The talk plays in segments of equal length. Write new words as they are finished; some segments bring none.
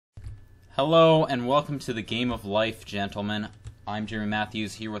Hello and welcome to the Game of Life, gentlemen. I'm Jeremy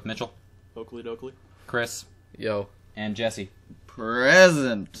Matthews here with Mitchell, Oakley dokley. Chris, Yo. and Jessi.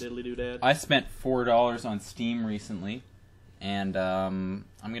 Present. Diddly doo dad. I spent $4 on Steam recently, and I'm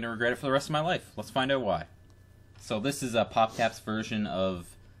going to regret it for the rest of my life. Let's find out why. So this is a PopCap's version of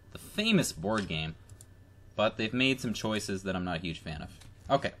the famous board game, but they've made some choices that I'm not a huge fan of.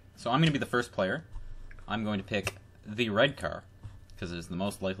 Okay, so I'm going to be the first player. I'm going to pick the red car, because it is the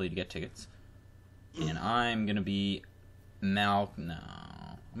most likely to get tickets. And I'm going to be I'm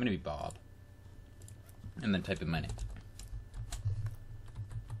going to be Bob. And then type in my name.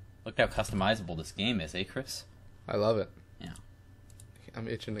 Look how customizable this game is, eh, Chris? I love it. Yeah. I'm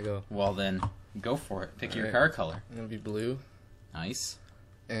itching to go. Well then, go for it. Pick your Alright. car color. I'm going to be blue. Nice.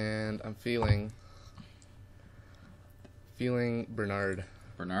 And I'm feeling Bernard.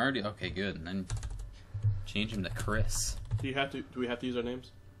 Bernard? Okay, good. And then change him to Chris. Do we have to use our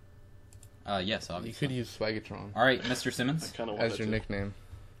names? Yes, You obviously. could use Swagatron Alright, Mr. I Simmons. kind of wanted as your to. nickname.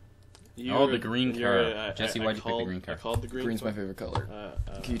 Oh, the green car. Jessi, why'd you pick the called- green car? I called the green. Green's my favorite color.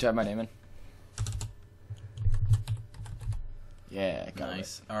 Uh, Can you type my name in? Yeah, got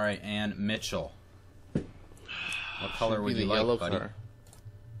Nice. Alright, and Mitchell. What color Should would be you the like, yellow buddy? car.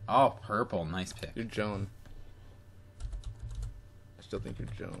 Oh, purple. Nice pick. You're Joan. I still think you're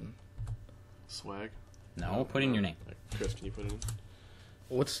Joan. Swag. No, put in your name. Chris, can you put it in?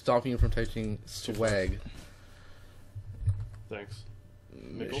 What's stopping you from typing swag? Thanks.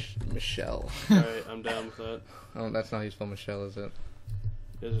 Mickle? Michelle. Alright, I'm down with that. Oh, that's not how you spell Michelle, is it?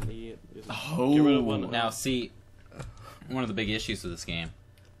 Isn't he? Oh. Get rid of one. Now, see, one of the big issues with this game,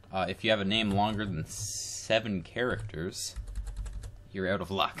 if you have a name longer than 7 characters, you're out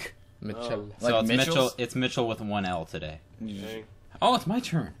of luck. Michelle. So Like it's Mitchell's? Mitchell. It's Mitchell with 1 L today. Dang. Oh, it's my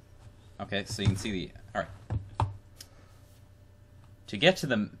turn. Okay, so you can see the. All right. To get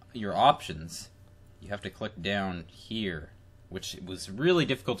to your options, you have to click down here, which was really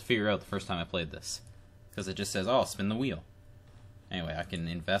difficult to figure out the first time I played this, because it just says, "Oh, spin the wheel." Anyway, I can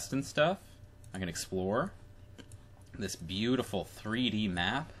invest in stuff. I can explore this beautiful 3D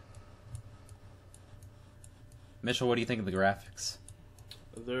map. Mitchell, what do you think of the graphics?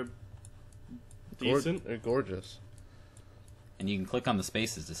 They're decent. They're gorgeous. And you can click on the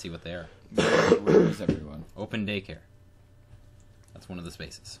spaces to see what they are. Where is everyone? Open daycare. That's one of the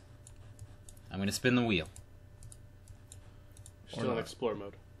spaces. I'm going to spin the wheel. Still in explore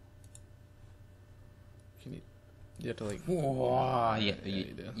mode. You have to like. Whoa, yeah, you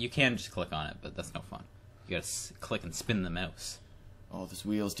do. you can just click on it, but that's no fun. You gotta click and spin the mouse. Oh, this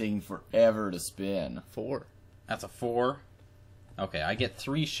wheel's taking forever to spin. 4. That's a 4. Okay, I get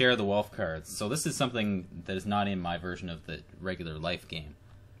 3 Share the Wealth cards. So this is something that is not in my version of the regular life game.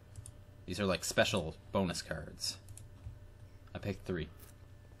 These are like special bonus cards. I picked 3.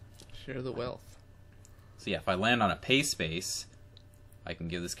 Share the wealth. So yeah, if I land on a pay space, I can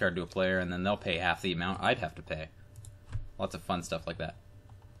give this card to a player, and then they'll pay half the amount I'd have to pay. Lots of fun stuff like that.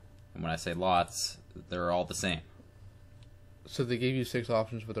 And when I say lots, they're all the same. So they gave you 6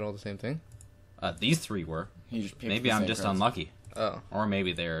 options, but they're all the same thing? These 3 were. You just picked Maybe the I'm same just cards. unlucky. Oh. Or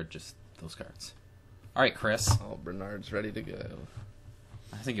maybe they're just those cards. Alright, Chris. Oh, Bernard's ready to go.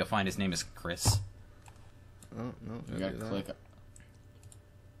 I think you'll find his name is Chris. Oh, no. You gotta click.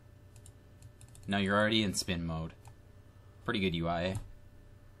 Now you're already in spin mode. Pretty good UI, eh?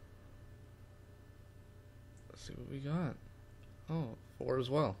 Let's see what we got. Oh, 4 as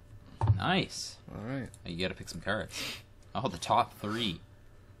well. Nice. Alright. Now you gotta pick some cards. Oh, the top 3.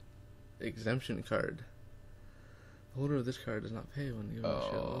 Exemption card. The holder of this card does not pay when you share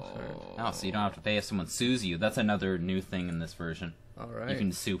the wealth card. Oh, so you don't have to pay if someone sues you. That's another new thing in this version. Alright. You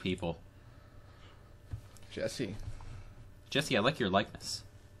can sue people. Jessi. Jessi, I like your likeness.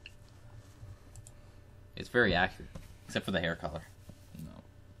 It's very accurate. Except for the hair color. No.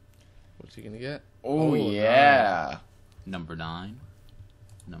 What's he gonna get? Oh, yeah. Number 9.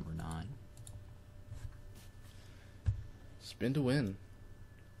 Number 9. Spin to win.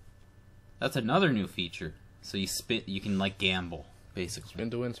 That's another new feature. So you spin, you can like gamble, basically. Spin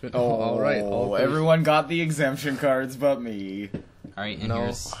to win, spin. Oh, alright. everyone got the exemption cards but me. Alright, and No.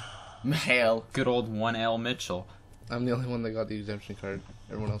 here's Hell. good old 1L Mitchell. I'm the only one that got the exemption card.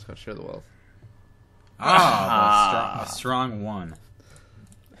 Everyone else got share the wealth. Ah, a strong 1.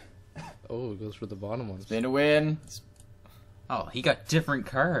 Oh, it goes for the bottom ones. Spin to win. Oh, he got different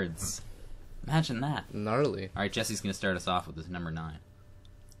cards. Imagine that. Gnarly. Alright, Jesse's going to start us off with his number 9.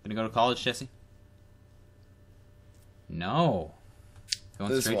 Gonna go to college, Jessi? No.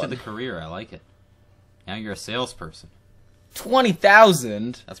 Going This straight to one. the career. I like it. Now you're a salesperson.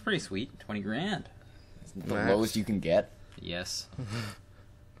 20,000. That's pretty sweet. 20 grand. The Max. lowest you can get. Yes.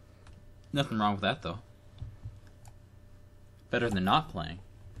 Nothing wrong with that, though. Better than not playing.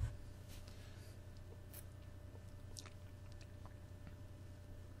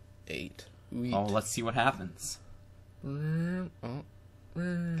 Eight. Oh, let's see what happens. Oh.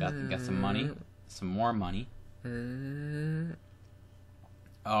 Got some money. Some more money. Oh,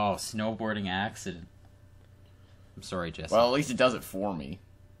 snowboarding accident. I'm sorry, Jessi. Well, at least it does it for me.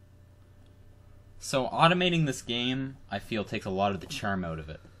 So automating this game, I feel, takes a lot of the charm out of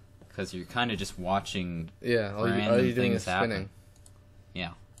it. Because you're kind of just watching Yeah, all random you're doing things is spinning. happen.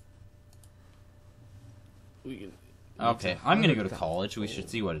 Yeah. We can. Okay, I'm going to go to college. We should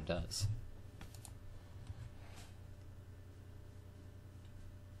see what it does.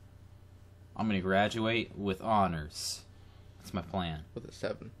 I'm going to graduate with honors. That's my plan. With a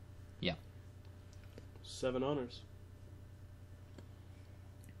 7. 7 honors.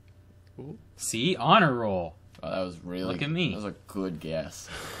 Ooh. See? Honor roll. Oh, that was really... Look at me. That was a good guess.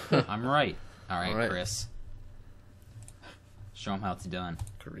 I'm right. All right, All right. Chris. Show him how it's done.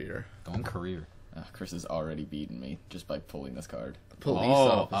 Career. Going career. Chris has already beaten me just by pulling this card. Police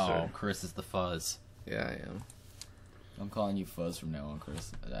Oh, officer. Chris is the fuzz. Yeah, I am. I'm calling you Fuzz from now on,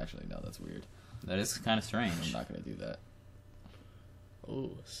 Chris. Actually, no, that's weird. That is kind of I'm strange. not going to do that. Oh,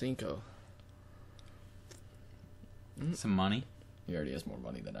 Cinco. Some money. He already has more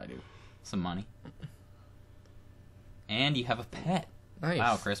money than I do. Some money. And you have a pet. Nice.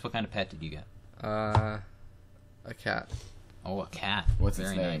 Wow, Chris, what kind of pet did you get? A cat. Oh, a cat. What's its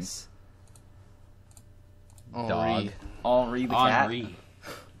Very name? nice. Henri. Dog. Henri the cat? Henri.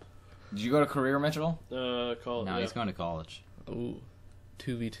 Did you go to career, Mitchell? Call. No, Yeah. he's going to college. Ooh.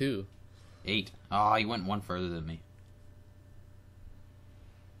 2v2. 8. Oh, he went one further than me.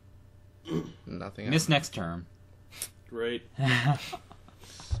 Nothing Miss next term. Great.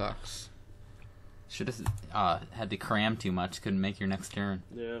 Sucks. Should have had to cram too much. Couldn't make your next turn.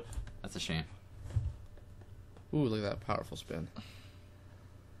 Yeah. That's a shame. Ooh, look at that powerful spin.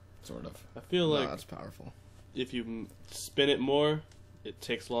 Sort of. I feel No, like that's powerful. if you spin it more, it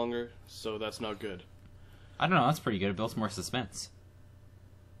takes longer, so that's not good. I don't know. That's pretty good. It builds more suspense.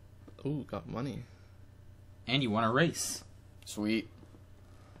 Ooh, got money. And you won a race. Sweet.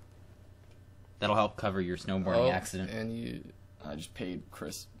 That'll help cover your snowboarding accident. And you... I just paid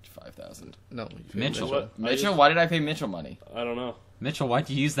Chris 5,000. No, you paid Mitchell. What? Mitchell? Why did I pay Mitchell money? I don't know. Mitchell, why'd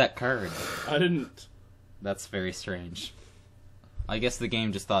you use that card? I didn't. That's very strange. I guess the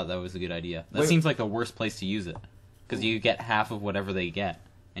game just thought that was a good idea. That Wait. seems like the worst place to use it. Because you get half of whatever they get.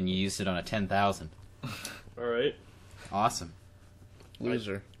 And you used it on a 10,000. All right. Awesome.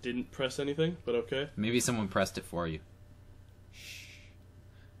 Loser. Didn't press anything, but okay. Maybe someone pressed it for you.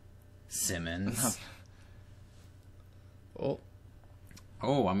 Simmons. Oh,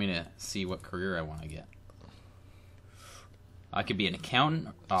 Oh, I'm gonna see what career I want to get. I could be an accountant.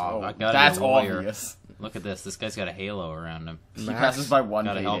 Oh, I gotta that's be a lawyer. obvious. Look at this. This guy's got a halo around him. He Max. passes by one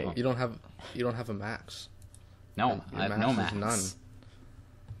Gotta help payday. him. You don't have a max. No, Your I have no max max. is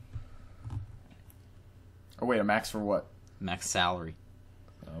none. Oh, wait, a max for what? Max salary.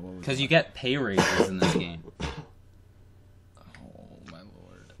 What was Because that? you get pay raises in this game. Oh, my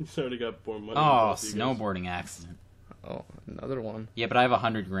lord. He's already got more money. Oh, than both you guys. snowboarding accident. Oh, another one. Yeah, but I have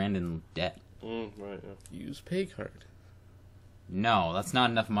 100 grand in debt. Right, yeah. Use pay card. No, that's not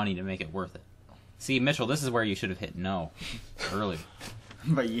enough money to make it worth it. See, Mitchell, this is where you should have hit no earlier.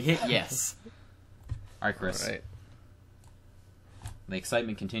 But you hit yes. All right, Chris. All right. The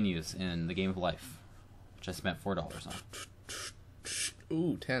excitement continues in the game of life, which I spent $4 on.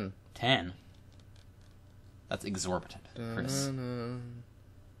 Ooh, 10. 10. That's exorbitant, Chris. Dun-dun-dun.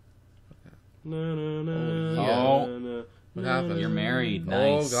 No, no, no. Oh, yeah. no, no, What no, happened? no, You're no. married.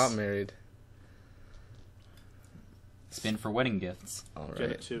 Nice. Oh, got married. Spin for wedding gifts. All Get right.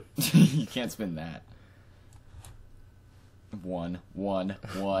 it too. You can't spin that. One. One.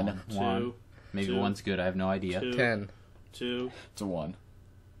 Maybe Two. one's good. I have no idea. 10. 2. It's a 1.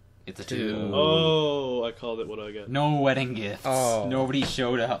 It's a Two. 2. Oh, I called it. What do I get? No wedding gifts. Oh. Nobody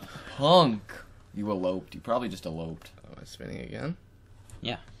showed up. Punk! You eloped. You probably just eloped. Am I spinning again?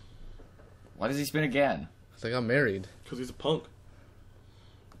 Yeah. Why does he spin again? Because I got married. Because he's a punk.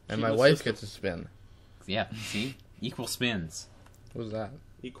 And Keep my the wife system. gets to spin. Yeah. See? Equal spins. What was that?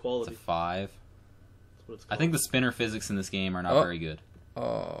 It's Equality. a 5. That's what it's I called. think the spinner physics in this game are not Oh. very good.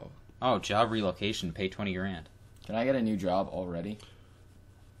 Oh. Oh, job relocation. Pay 20 grand. Can I get a new job already?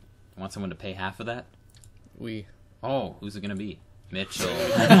 Want someone to pay half of that? We. Oh, who's it gonna be? Mitchell.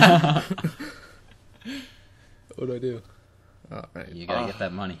 What do I do? All right. You gotta get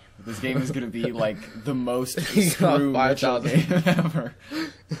that money. This game is gonna be like the most You got screw Mitchell 5,000. game ever.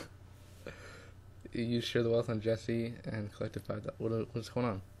 You share the wealth on Jessi and collected 5,000. What's going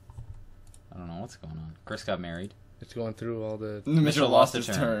on? I don't know what's going on. Chris got married. It's going through all the. Mitchell lost his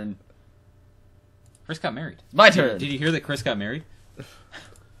turn. Chris got married. My turn. Did you hear that Chris got married?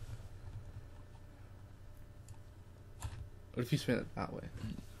 What if you spin it that way?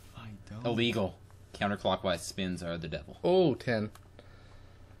 I don't. Illegal. Counterclockwise spins are the devil. Oh, 10.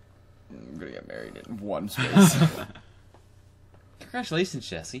 I'm gonna get married in one space. Congratulations,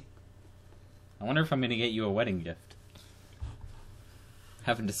 Jessi. I wonder if I'm gonna get you a wedding gift.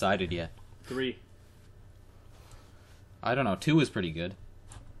 Haven't decided yet. 3. I don't know. 2 is pretty good.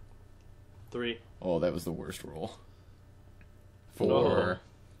 3. Oh, that was the worst roll. 4.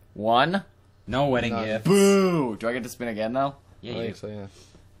 1. No wedding None. gift. Boo! Do I get to spin again though? Yeah, I you think do. so, yeah.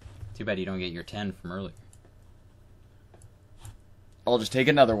 Too bad you don't get your 10 from earlier. I'll just take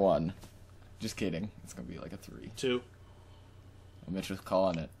another one. Just kidding. It's gonna be like a 3. 2. Mitchell's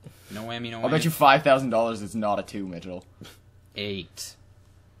calling it. No whammy, no whammy. I'll bet you $5,000 it's not a 2, Mitchell. 8.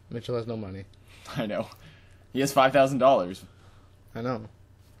 Mitchell has no money. I know. He has $5,000. I know.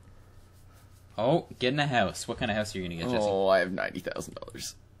 Oh, getting a house. What kind of house are you gonna get, Jessi? Oh, I have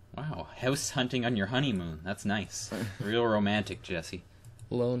 $90,000. Wow, house hunting on your honeymoon. That's nice. Real romantic, Jessi.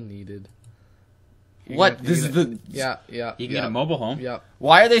 Loan needed. What? You're This is gonna- the. Yeah, yeah. You can yeah. get a mobile home. Yeah,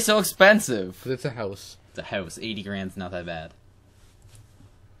 Why are they so expensive? but it's a house. It's a house. 80 grand's not that bad.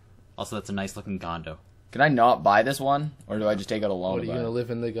 Also, that's a nice looking condo. Can I not buy this one, or do I just take out a loan? What, are to you buy gonna it?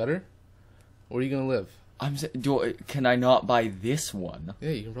 live in the gutter? Where are you gonna live? Can I not buy this one?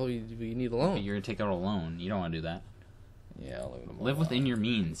 Yeah, you can probably. You need a loan. But you're gonna take out a loan. You don't want to do that. Yeah, I'll live in a Live within your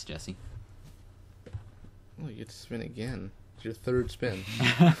means, Jessi. Oh, you get to spin again. It's your third spin.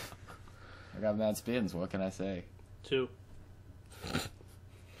 I got mad spins. What can I say? 2.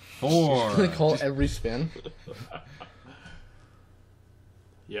 4. Gonna call every spin.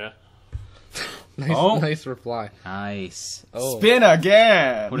 Yeah. Nice, Oh. nice reply. Nice. Oh, Spin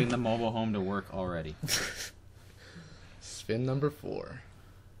again. Putting the mobile home to work already. spin number 4.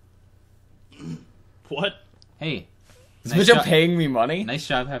 What? Hey. Is Nice Mitchell job, paying me money? nice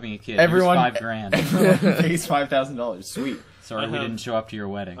job having a kid. Everyone- Here's 5 grand. Everyone pays $5,000. Sweet. Sorry we didn't show up to your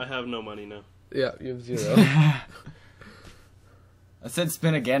wedding. I have no money now. Yeah, you have 0. I said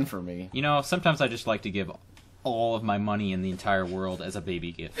spin again for me. You know, sometimes I just like to give all of my money in the entire world as a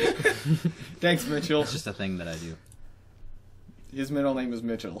baby gift. Thanks, Mitchell. It's just a thing that I do. His middle name is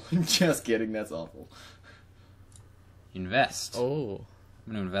Mitchell. Just kidding. That's awful. Invest. Oh,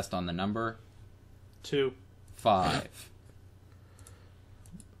 I'm going to invest on the number 2. 5.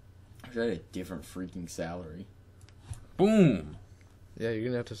 I had a different freaking salary. Boom. yeah, you're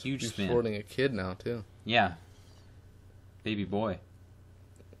gonna have to Huge be spin. supporting a kid now too. Yeah. Baby boy.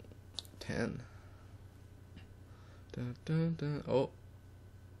 10. Dun, dun, dun. Oh,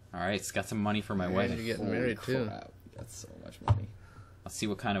 Alright, it's got some money for my and wedding. you're getting Holy married too. crap. That's so much money. Let's see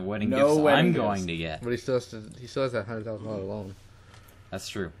what kind of wedding No gifts wedding I'm gifts. going to get. But he still has that $100,000 loan. That's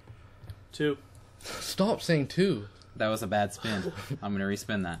true. 2. Stop saying 2. That was a bad spin. I'm going to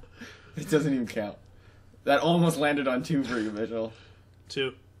respin that. It doesn't even count. That almost landed on 2 for you, Mitchell.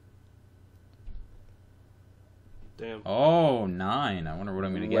 2. Damn. Oh, 9. I wonder what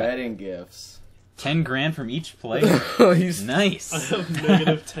I'm going to get. Wedding gifts. 10 grand from each player. He's I Nice. have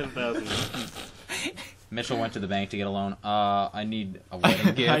negative 10,000. Mitchell went to the bank to get a loan. I need a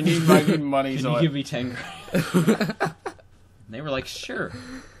wedding gift. I need money, Can so you give me 10 grand? They were like, sure.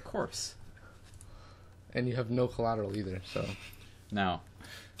 Of course. and you have no collateral either. So No.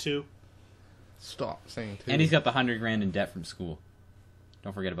 2. stop saying 2. And he's got the 100 grand in debt from school.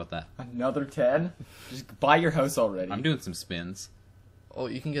 Don't forget about that. another 10? Just buy your house already. I'm doing some spins. Oh,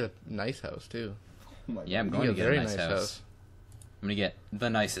 you can get a nice house too. Oh my Yeah, I'm God. going to You get get a a nice very nice house. house. I'm going to get the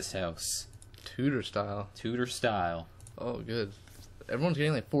nicest house. Tudor style. Tudor style. Oh, good. Everyone's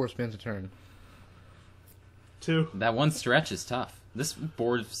getting like 4 spins a turn. 2. That one stretch is tough. This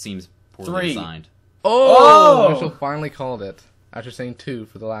board seems poorly 3. designed. Oh! Oh! Mitchell finally called it after saying 2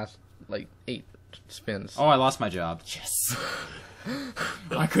 for the last like 8 spins. Oh, I lost my job. Yes.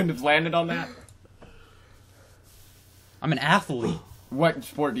 I couldn't have landed on that. I'm an athlete. What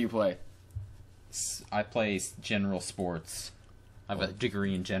sport do you play? I play general sports. I have a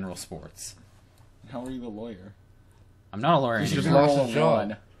degree in general sports. How are you a lawyer? I'm not a lawyer You just anymore. lost roll his a job.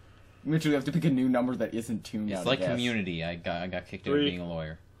 1. Mitchell, you have to pick a new number that isn't 2 now. It's to like guess. Community. I got kicked out of 3. being a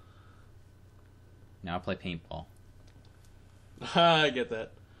lawyer. Now I play paintball. I get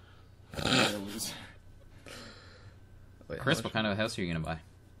that. You're a loser. Wait, how Chris, much- what kind of house are you gonna buy?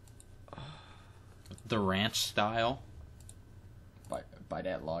 The ranch style. Buy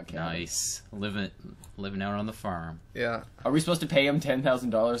that log cabin. Nice. Living out on the farm. Yeah. Are we supposed to pay him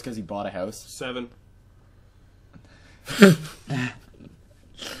 $10,000 because he bought a house? 7.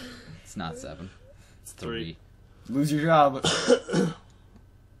 It's not 7. It's 3. Lose your job.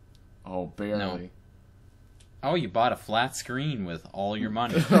 Oh, barely. No. Oh, you bought a flat screen with all your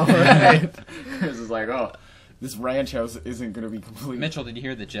money. Alright. Chris is like, oh, this ranch house isn't going to be complete. Mitchell, did you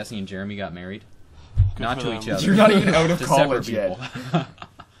hear that Jessi and Jeremy got married? Good Not for to them. each other. You're not even out of to college separate yet. people.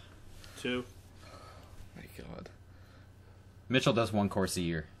 2. My God. Mitchell does 1 course a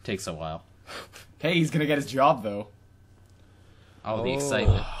year. Takes a while. Hey, he's going to get his job, though. Oh, the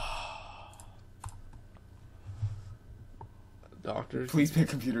excitement. Doctors. Please pick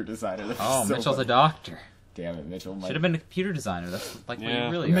computer designer. That's Oh, so Mitchell's funny. a doctor. Damn it, Mitchell. Should have been a computer designer. That's like what Yeah.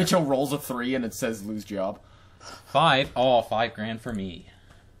 you really are. Mitchell rolls a 3 and it says lose job. 5. Oh, $5,000 for me.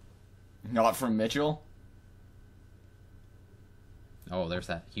 Not from Mitchell. Oh, there's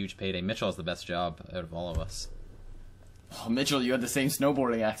that huge payday. Mitchell has the best job out of all of us. Oh, Mitchell, you had the same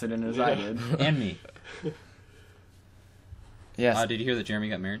snowboarding accident as I did. And me. Yes. Did you hear that Jeremy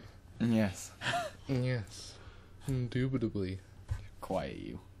got married? Yes. Yes. Indubitably. Quiet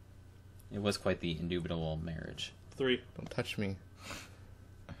you. It was quite the indubitable marriage. 3. Don't touch me.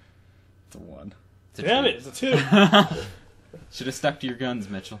 It's a 1. It's a Damn two. it, it's a 2. Should have stuck to your guns,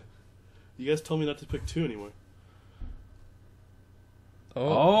 Mitchell. You guys told me not to pick 2 anymore.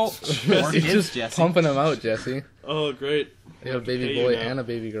 Oh, You're more kids, just Jessi. pumping them out, Jesse. Oh, great. You have a baby Pay you boy now. and a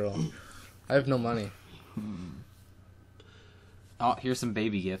baby girl. I have no money. Oh, here's some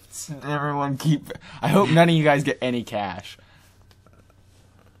baby gifts. Everyone keep... I hope none of you guys get any cash.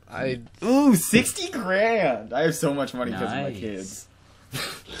 I Ooh, 60 grand! I have so much money because of my Nice. kids.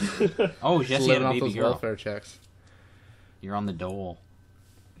 Oh, just Jessi had living a off baby those girl. welfare checks. You're on the dole.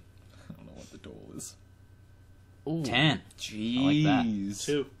 I don't know what the dole is. Ooh. 10. Jeez. I like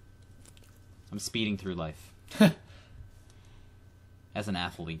 2. I'm speeding through life. As an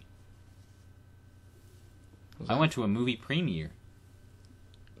athlete. I went to a movie premiere.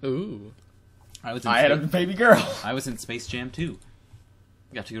 Ooh. I was in I had a baby girl. I was in Space Jam 2.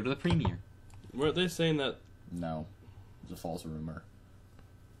 Got to go to the premiere. Weren't they saying that? No. It's a false rumor.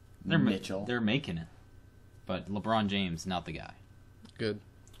 They're Mitchell. They're making it. But LeBron James, not the guy. Good.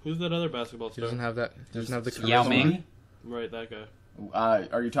 Who's that other basketball He star? doesn't have that. He doesn't have the Yao charisma. Ming? Right, that guy.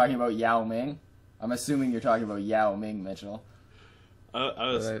 Are you talking about Yao Ming? I'm assuming you're talking about Yao Ming, Mitchell.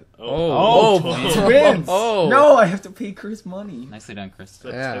 I was. Right. Oh, twins. Twins! Oh. No, I have to pay Chris money. Nicely done, Chris. Is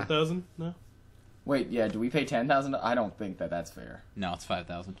that Yeah. 10,000? No. Wait, yeah, do we pay 10,000? I don't think that's fair. No, it's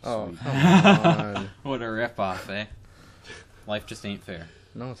 5,000. Oh, Sweet. come on. What a ripoff, eh? Life just ain't fair.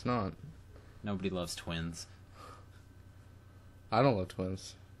 No, it's not. Nobody loves twins. I don't love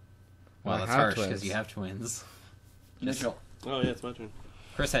twins. Well, I that's have harsh twins. because you have twins. Mitchell. Oh, yeah, it's my turn.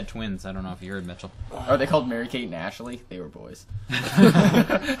 Chris had twins. I don't know if you heard, Mitchell. Are they called Mary Kate and Ashley? They were boys.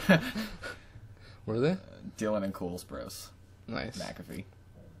 Were they? Dylan and Cole's bros. Nice. McAfee.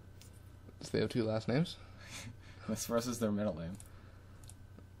 Do they have 2 last names? This for us is their middle name.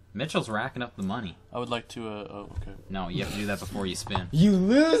 Mitchell's racking up the money. I would like to. Oh, okay. No, you have to do that before you spin. You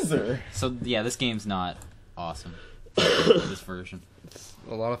loser! So, yeah, this game's not awesome. This version. It's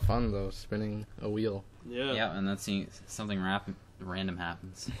a lot of fun though, spinning a wheel. Yeah. Yeah, and then seeing something random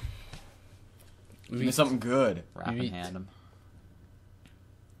happens. Give me something good. Rap and Yeet. hand 'em.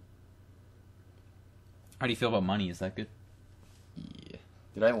 How do you feel about money? Is that good? Yeah.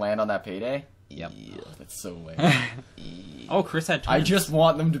 Did I land on that payday? Yep. Yeah, that's so lame. Oh, Chris had twins. I just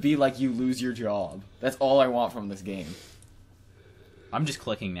want them to be like you lose your job. That's all I want from this game. I'm just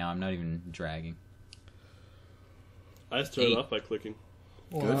clicking now. I'm not even dragging. I started 8. off by clicking.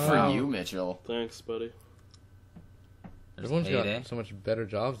 Good Wow. for you, Mitchell. Thanks, buddy. There's Everyone's payday. got so much better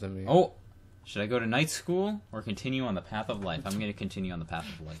jobs than me. Oh, should I go to night school or continue on the path of life? I'm going to continue on the path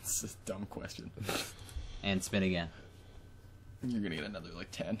of life It's a dumb question. and spin again. You're gonna get another like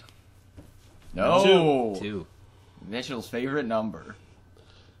 10. No. 2. Mitchell's favorite number.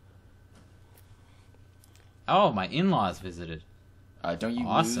 Oh, my in-laws visited. Don't you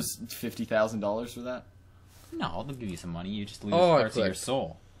Awesome. lose $50,000 for that? No, they'll give you some money. You just lose Oh, I parts of your clicked.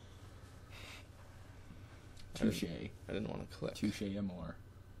 soul. Touche. I didn't want to click. Touche more.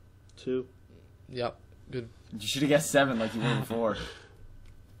 2. Yep. Good. You should have guessed 7 like you were before.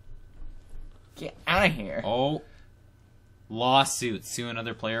 Get out of here. Oh, lawsuit. Sue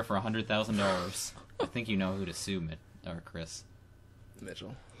another player for $100,000. I think you know who to sue, or Chris.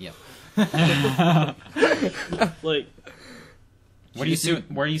 Mitchell. Yep. Like, What are you suing?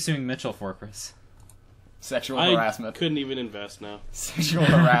 What are you suing Mitchell for, Chris? Sexual I harassment. couldn't even invest now. Sexual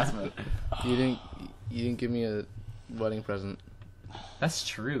harassment. You didn't give me a wedding present. That's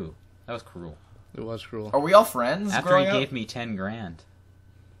true. That was cruel. It was cruel. Are we all friends After growing he up? gave me 10 grand.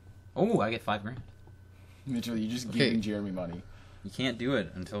 Oh, I get 5 grand. Mitchell, you just Okay. giving Jeremy money. You can't do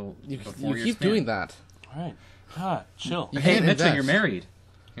it until You before your keep spin. doing that. All right. Ah, chill. You Hey, can't Mitchell, invest. you're married.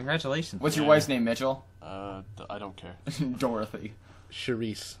 Congratulations. What's your wife's name, Mitchell? I don't care. Dorothy.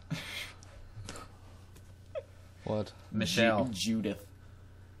 Charisse. What? Michelle. Judith.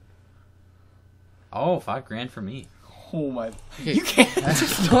 Oh, $5,000 for me. Oh my. Okay. You can't.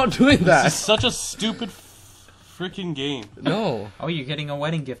 Stop doing This that. is such a stupid freaking game. No, Oh, you're getting a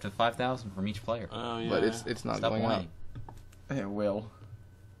wedding gift of $5,000 from each player. Oh yeah. but it's not Stop going up. whining. It will.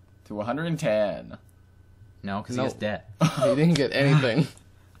 To 110. No, because No. he has debt. He didn't get anything.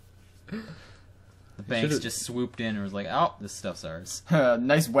 The banks Should've- just swooped in and was like, oh, this stuff's ours.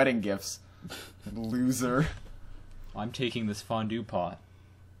 Nice wedding gifts. Loser. I'm taking this fondue pot.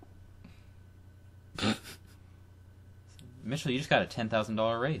 Mitchell, you just got a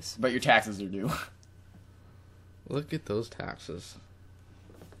 $10,000 raise. But your taxes are due. Look at those taxes.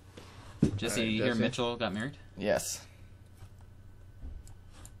 Jesse, Alright, you hear Jesse. Mitchell got married? Yes.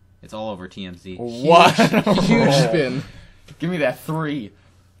 It's all over TMZ. What? Huge spin. Give me that 3.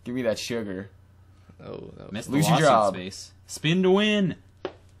 Give me that sugar. Oh, that was Missed the Lose your lawsuit job. space. Spin to win.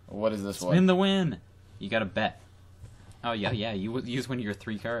 What is this Spin one? the win. You got to bet. Oh, yeah, you would use one of your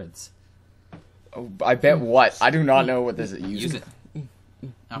 3 cards. Oh, I bet what? I do not know what this is. Use it.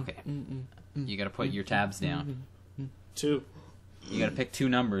 Okay. You got to put your tabs down. 2. You got to pick 2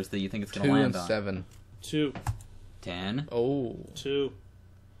 numbers that you think it's going 2 to and land on. 7. 2. 10, Oh. 2.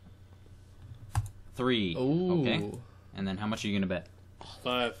 3. Oh. Okay. And then how much are you going to bet?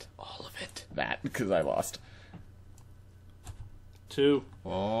 5. All of it. That, because I lost. 2.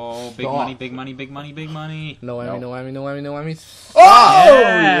 Oh, big Stop. money, big money, big money, big money. No whammy, no whammy, no whammy, no whammy. Oh,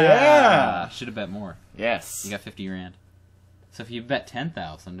 yeah! Should have bet more. Yes. You got 50 grand. So if you bet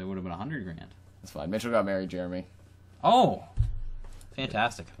 10,000, it would have been 100 grand. That's fine. Mitchell got married, Jeremy. Oh,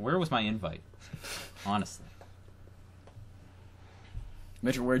 fantastic. Where was my invite? Honestly.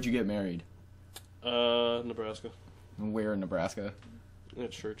 Mitchell, where'd you get married? Nebraska. Where in Nebraska? In a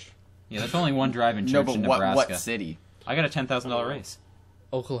church. Yeah, there's only one drive-in church No, but in what Nebraska. city? I got a $10,000 raise.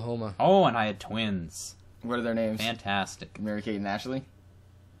 Oklahoma. Oh, and I had twins. What are their names? Fantastic. Mary Kate and Ashley?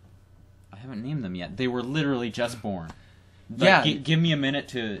 I haven't named them yet. They were literally just born. But Yeah. give me a minute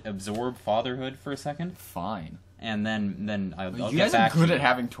to absorb fatherhood for a second, Fine. and then I'll you get guys are back good to at you.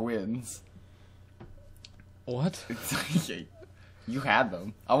 having twins. What? You had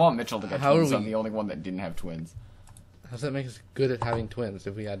them. I want Mitchell to get How are twins. So I'm we- the only one that didn't have twins. How does that make us good at having twins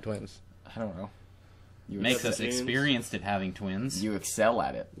if we had twins? I don't know. You Makes excel, us experienced at having twins. You excel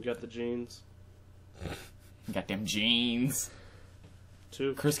at it. You got the genes. You got them genes.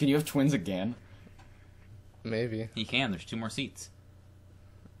 2. Chris, can you have twins again? Maybe. He can. There's 2 more seats.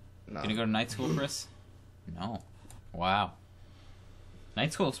 No. Gonna go to night school, Chris? No. Wow.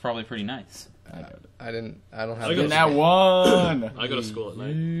 Night school is probably pretty nice. I doubt it. I don't have I go Getting to that one! I go to school at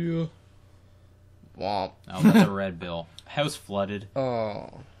night. Yeah. Womp. Oh, that's a red bill. House flooded. Oh.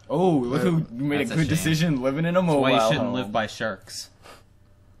 Oh, look who made That's a a good shame. decision living in a That's mobile why you shouldn't home. live by sharks.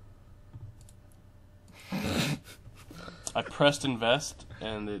 I pressed invest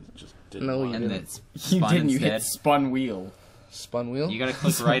and it just didn't. No, work. you And didn't. it's You spun didn't. You instead. hit spun wheel. Spun wheel? You gotta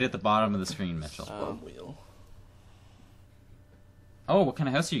click right at the bottom of the screen, Mitchell. Spun wheel. Oh, what kind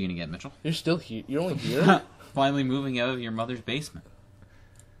of house are you gonna get, Mitchell? You're still here. You're only here? Finally moving out of your mother's basement.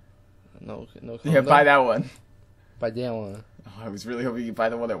 No Yeah, condo? buy that one. Buy that one. Oh, I was really hoping you'd buy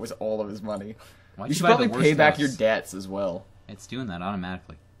the one that was all of his money. Why'd You should buy the probably worst pay back house? your debts as well. It's doing that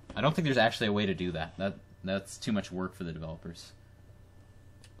automatically. I don't think there's actually a way to do that. That's too much work for the developers.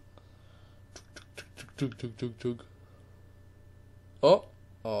 Tug, tug, tug, tug. Oh.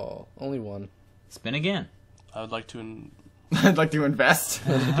 Oh. Only one. Spin again. I would like to. I'd like to invest.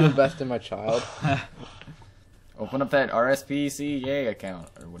 To invest in my child. Open up that RSPCA account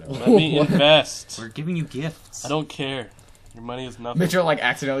or whatever. Let me invest. We're giving you gifts. I don't care. Your money is nothing. Mitchell like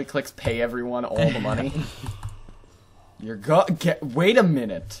accidentally clicks pay everyone all the money. Wait a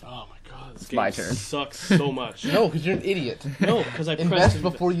minute. Oh my god, this It's game my turn. sucks so much. No, because you're an idiot. No, because I pressed Invest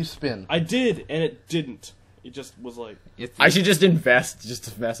before you spin. I did, and it didn't. It just was like. I should just invest just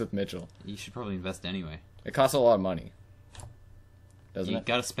to mess with Mitchell. You should probably invest anyway. It costs a lot of money. Doesn't You it?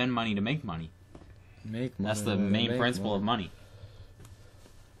 gotta spend money to make money. Make money. That's the main principle of money.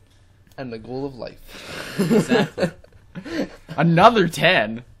 And the goal of life. Exactly. Another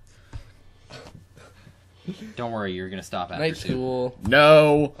 10. Don't worry, you're gonna stop after Night 2. school.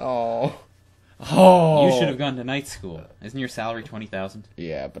 No. Oh. Oh. You should have gone to night school. Isn't your salary 20,000?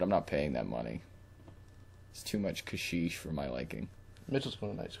 Yeah, but I'm not paying that money. It's too much kashish for my liking. Mitchell's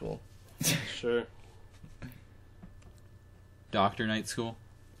going to night school. Sure. Doctor night school.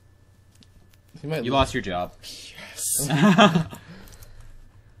 He might You lose. lost your job. Yes.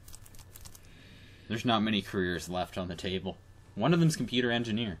 There's not many careers left on the table. One of them's computer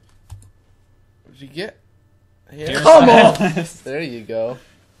engineer. What'd you get? Come on! There you go.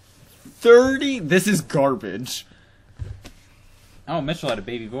 30? This is garbage. Oh, Mitchell had a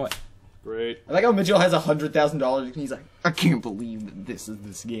baby boy. Great. I like how Mitchell has $100,000 and he's like, I can't believe that this is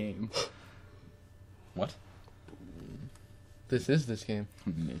this game. What? This is this game.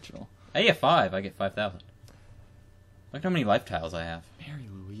 Mitchell. I get 5. I get 5,000. Look how many life tiles I have. Mary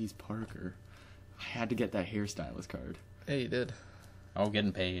Louise Parker. I had to get that hairstylist card. Hey, you did. Oh,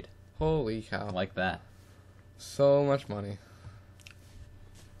 getting paid. Holy cow. I like that. So much money.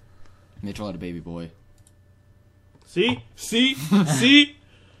 Mitchell had a baby boy. See? See? See?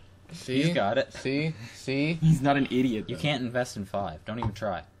 See? He's got it. See? He's not an idiot, You though. can't invest in 5. Don't even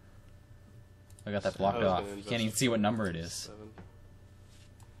try. I got that blocked I was off. gonna You invest can't even see what number it is. 7.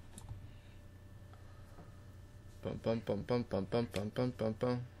 Bum bum bum bum bum bum bum bum bum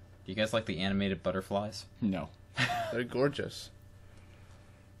bum. Do you guys like the animated butterflies? No. They're gorgeous.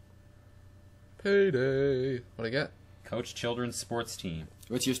 Payday. What'd I get? Coach children's sports team.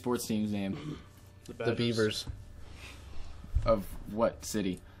 What's your sports team's name? The Badgers. Beavers. Of what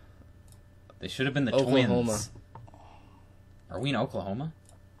city? They should have been the Oklahoma. Twins. Are we in Oklahoma?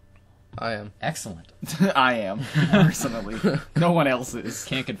 I am. Excellent. I am, personally. No one else is.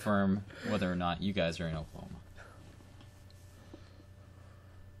 Can't confirm whether or not you guys are in Oklahoma.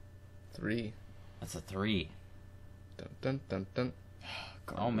 3. That's a 3. Dun dun dun dun.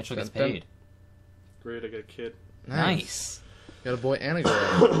 Oh, Mitchell gets Dun, dun. paid. Great, I got a kid. Nice. Got a boy and a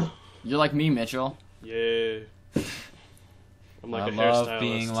girl. You're like me, Mitchell. Yay. I'm like I a love hairstylist.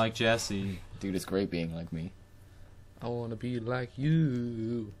 being like Jessi. Dude, it's great being like me. I wanna be like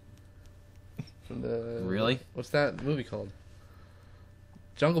you. From the Really? What's that movie called?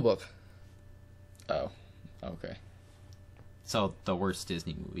 Jungle Book. Oh. Okay. So, the worst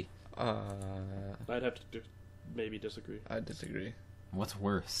Disney movie. I'd have to maybe disagree. I disagree. What's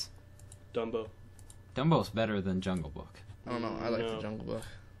worse? Dumbo. Dumbo's better than Jungle Book. I don't know. I like No. the Jungle Book.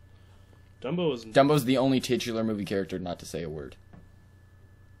 Dumbo is Dumbo's the only titular movie character not to say a word.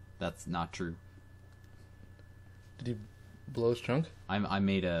 That's not true. Did he blow his trunk? I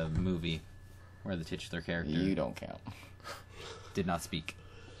made a movie where the titular character You don't count. did not speak.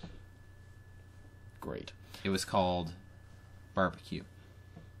 Great. It was called Barbecue.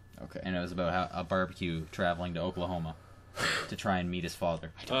 Okay. And it was about how a barbecue traveling to Oklahoma to try and meet his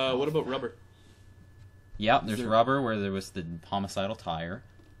father. what about Rubber? Yep, there's there- Rubber, where there was the homicidal tire.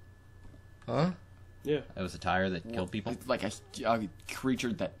 Huh? Yeah. It was a tire that killed people. It's like a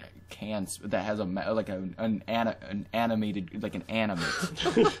creature that that has an animated, like an animate.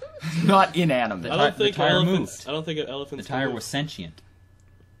 Not inanimate. I don't think tire elephants. moved. I don't think elephants. The tire can was sentient.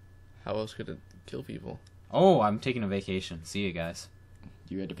 How else could it kill people? Oh, I'm taking a vacation. See you guys.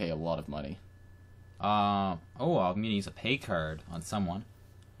 You had to pay a lot of money. I'm gonna use a pay card on someone,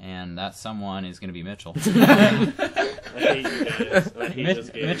 and that someone is gonna be Mitchell. move. I hate you guys. I hate this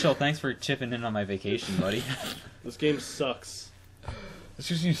game. Mitchell, thanks for chipping in on my vacation, buddy. This game sucks. It's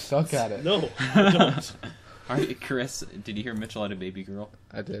just you suck at it. No, I don't. All right, Chris, did you hear Mitchell had a baby girl,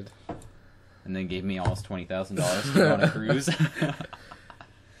 I did. and then gave me almost $20,000 to go on a cruise?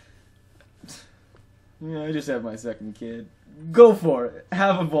 Yeah, I just have my second kid. Go for it.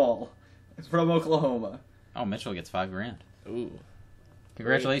 Have a ball. It's from Oklahoma. Oh, Mitchell gets $5,000. Ooh.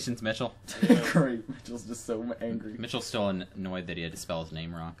 Congratulations, Mitchell. Great. Mitchell's just so angry. Mitchell's still annoyed that he had to spell his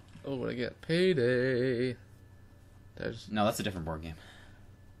name wrong. Oh, what I get? Payday. There's. No, that's a different board game.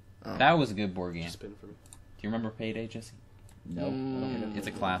 Oh. That was a good board game. Do Spin for me. you remember Payday, Jesse? No. I don't get It's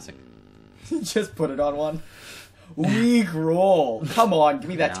a classic. it. Just put it on one. Weak roll. Come on, give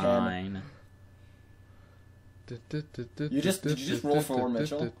me that 10. 9. Did you just roll for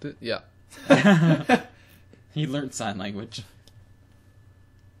Mitchell? Yeah. He learned sign language.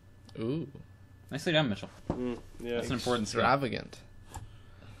 Ooh. Nicely done, Mitchell. Yeah. That's an important skill. Extravagant.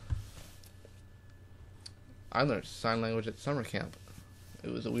 I learned sign language at summer camp.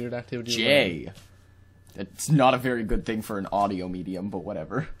 It was a weird activity. to learn. Jay. It's not a very good thing for an audio medium, but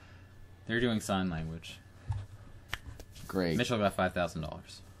whatever. They're doing sign language. Great. Mitchell got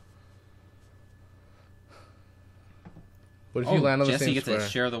 $5,000. But if you land on the Jesse same gets square, a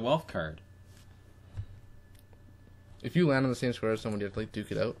share the wealth card. if you land on the same square as someone, you have to like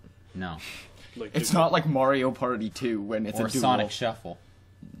duke it out. No. Like, It's not like Mario Party 2 when it's Or a duel. Sonic Shuffle.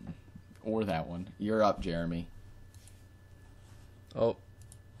 Or that one. You're up, Jeremy. Oh,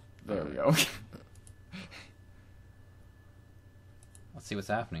 There we go. Let's see what's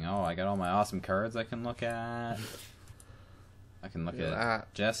happening. Oh, I got all my awesome cards I can look at. I can look Look at at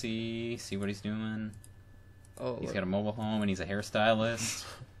that. Jesse, see what he's doing. oh, He's look. got a mobile home and he's a hairstylist.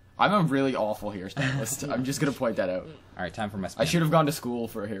 I'm a really awful hairstylist. I'm just gonna point that out. All right, time for my spin. I should have gone to school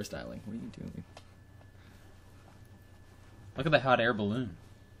for hairstyling. What are you doing? Look at the hot air balloon.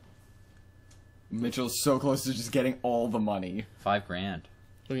 Mitchell's so close to just getting all the money. $5 grand.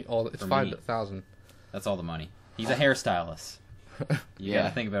 It's For me. 5,000. That's all the money. He's a hairstylist. You Yeah.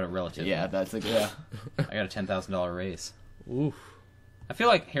 gotta think about it relatively. Yeah, that's like yeah. I got a $10,000 raise. Oof. I feel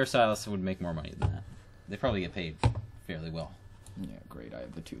like hairstylists would make more money than that. They probably get paid fairly well. Yeah, great. I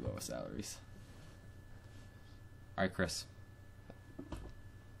have the 2 lowest salaries. All right, Chris.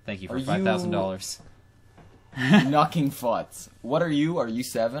 Thank you for Are you- $5,000. Knocking futz. What are you? Are you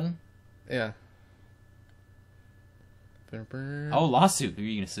 7? Yeah. Oh, lawsuit. Who are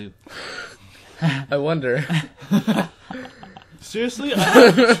you gonna sue? I wonder. Seriously, I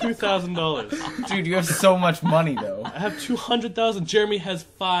have $2,000. Dude, you have so much money though. I have 200,000. Jeremy has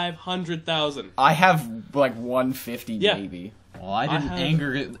 500,000. I have like 150 Yeah. maybe. Well, I didn't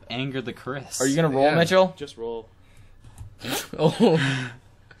have- anger the Chris. Are you gonna roll, Yeah. Mitchell? Just roll. Oh.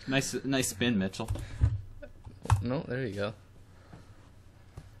 Nice spin, Mitchell. No, there you go.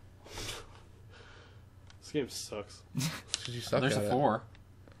 This game sucks. 'Cause you suck There's at a it. 4.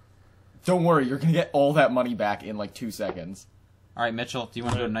 Don't worry, you're gonna get all that money back in like 2 seconds. All right, Mitchell. Do you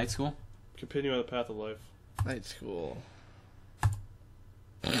want to go to night school? Continue on the path of life. Night school.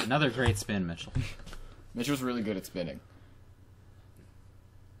 Another great spin, Mitchell. Mitchell's really good at spinning.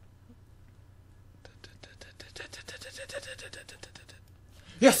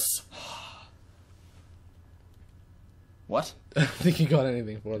 Yes. What? I don't think you got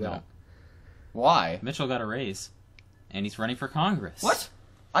anything for that. No. Why? Mitchell got a raise, and he's running for Congress. What?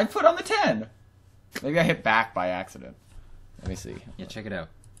 I put on the 10. Maybe I hit back by accident. Let me see. Yeah, check it out.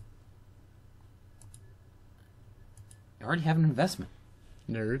 You already have an investment.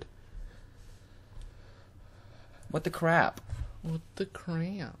 Nerd. What the crap? What the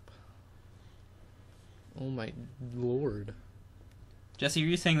crap? Oh my lord. Jesse, are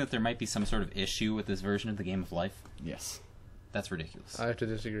you saying that there might be some sort of issue with this version of the Game of Life? Yes. That's ridiculous. I have to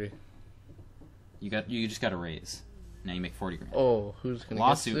disagree. You just got a raise. Now you make 40 grand. Oh, who's gonna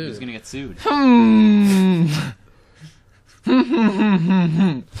Lawsuit. get sued? Who's gonna get sued?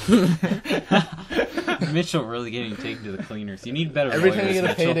 Mitchell really getting taken to the cleaners. You need better Every lawyers, time you get a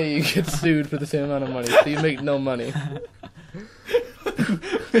Mitchell. payday, you get sued for the same amount of money, so you make no money.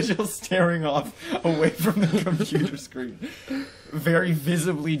 Mitchell's staring off away from the computer screen. Very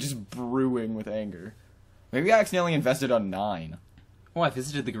visibly just brewing with anger. Maybe I accidentally invested on 9. Oh, I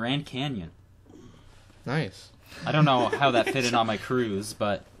visited the Grand Canyon. Nice. I don't know how that fit in on my cruise,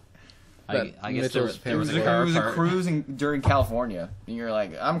 but I But guess there Mitchell's there was a paying car It was a park. cruise during California. And you're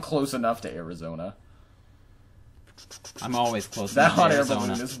like, I'm close enough to Arizona. I'm always close That enough to hot air Arizona.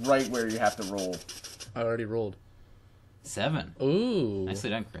 balloon is right where you have to roll. I already rolled. 7. Ooh. Nicely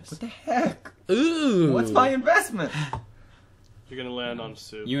done, Chris. What the heck? Ooh. What's my investment? You're gonna land on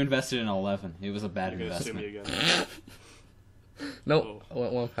soup. You invested in 11. It was a bad You're gonna sue me investment. again. Nope. I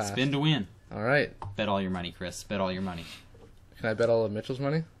went one pass. Spin to win. All right. Bet all your money, Chris. Bet all your money. Can I bet all of Mitchell's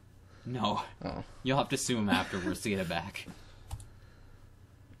money? No. Oh. You'll have to sue him afterwards to get it back.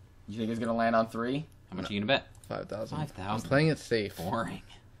 You think it's gonna land on 3? How much are you gonna bet? 5,000. 5,000. I'm playing it safe. Boring.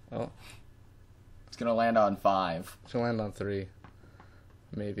 Oh, It's gonna land on 5. it's gonna land on 3.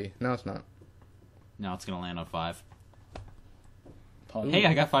 Maybe. No, it's not. No, it's gonna land on 5. Punk. Hey,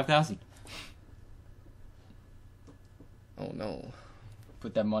 I got 5,000. Oh no.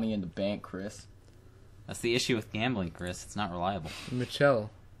 Put that money in the bank, Chris. That's the issue with gambling, Chris. It's not reliable. Michelle.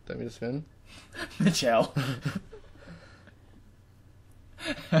 Do you want me to spin? Michelle.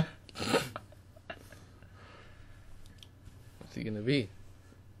 What's he gonna be?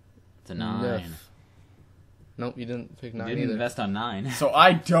 It's a 9. Neuf. Nope, you didn't pick You 9 didn't either. invest on 9. So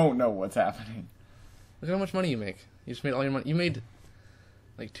I don't know what's happening. Look at how much money you make. You just made all your money. You made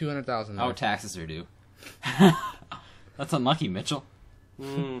like 200,000. Oh, taxes are due. That's unlucky, Mitchell.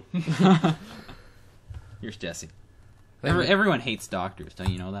 Mm. Here's Jesse. I think, Everyone hates doctors,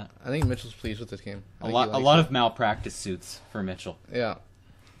 don't you know that? I think Mitchell's pleased with this game. I A think lot, he a likes lot it. of malpractice suits for Mitchell. Yeah.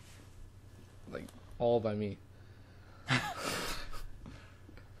 Like all by me. I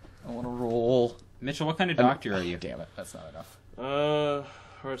want to roll. Mitchell, what kind of doctor are you? Damn it, that's not enough.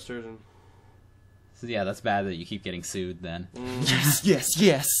 Heart surgeon. So, yeah, that's bad that you keep getting sued then. Yes, yes,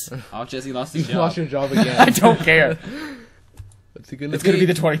 yes. Oh, Jesse lost his You job. lost your job again. I don't care. What's he gonna It's be? gonna be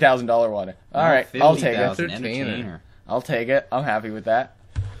the $20,000 one. All right, I'll take it. 50,000 Entertainer. entertainer. I'll take it. I'm happy with that.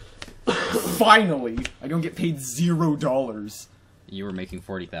 Finally, I don't get paid $0. You were making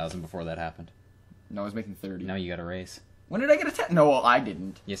 40,000 before that happened. No, I was making 30. Now you got a raise. When did I get a 10? No, well, I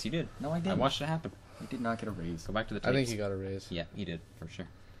didn't. Yes, you did. No, I I didn't. watched it happen. I did not get a raise. Go back to the tapes. I think he got a raise. Yeah, he did, for sure.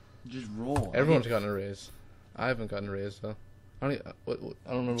 Just roll. Everyone's gotten a raise. I haven't gotten a raise though. I don't. I don't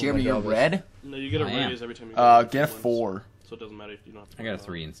remember. Jeremy, what you're my job is. red. No, you get a I am. raise every time you Get a once. 4. So it doesn't matter if you don't have to I got a put it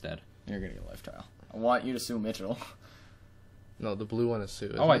 3 instead. You're gonna get a life tile. I want you to sue Mitchell. No, the blue one is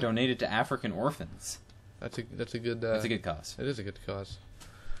Sue. Oh, I donated to African orphans. That's a good. That's a good cause. It is a good cause.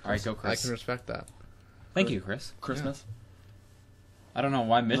 All right, go I Chris. can respect that. Thank you, Chris. Christmas. I don't know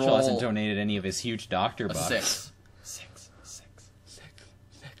why Mitchell Roll. hasn't donated any of his huge doctor A bucks. 6.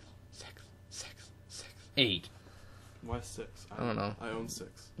 8. Why 6? I don't know. I own 6.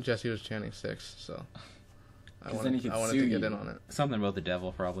 Jesse was chanting 6, so I 'Cause wanted, then he could I wanted sue to get you. in on it. Something about the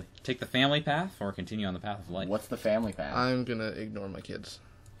devil, probably. Take the family path or continue on the path of life. What's the family path? I'm gonna ignore my kids.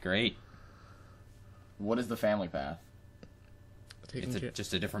 Great. What is the family path? Taking care.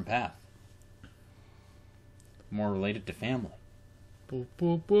 Just a different path. More related to family. Boop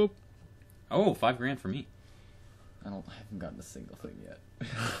boop boop. Oh, $5,000 for me. I haven't gotten a single thing yet.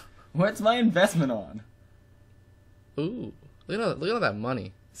 What's my investment on? Ooh, look at all that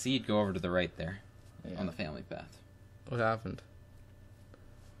money. See, you'd go over to the right there Yeah. on the family path. What happened?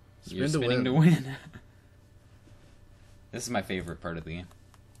 You're Spin to spinning to win. win. This is my favorite part of the game.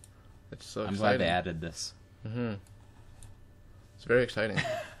 It's so I'm exciting. glad they added this. Mm-hmm. It's very exciting.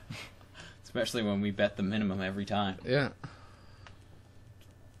 Especially when we bet the minimum every time. Yeah.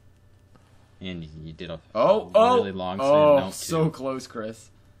 And you did a Oh, really long spin. oh, No, so too. close, Chris.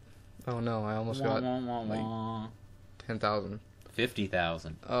 Oh no, I almost Wah, got wah, wah, wah. 10,000.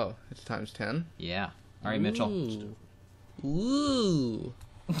 50,000. Oh, it's times 10. Yeah. All right, Mitchell. Ooh.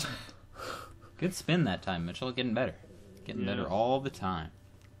 Good spin that time, Mitchell. Getting better. Getting better all the time.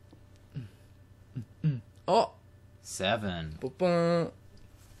 Oh. 7. Ba-ba.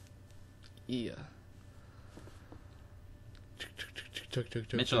 Yeah.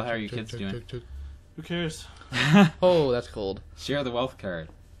 Mitchell, how are your kids doing? Who cares? Oh, that's cold. Share the wealth card.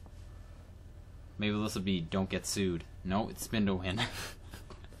 Maybe this will be don't get sued. No, it's spin to win.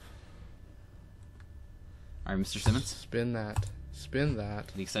 Alright, Mr. Simmons. Spin that. Spin that.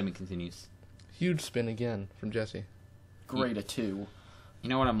 The excitement continues. Huge spin again from Jesse. Great, a 2. You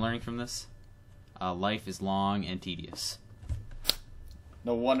know what I'm learning from this? Life is long and tedious.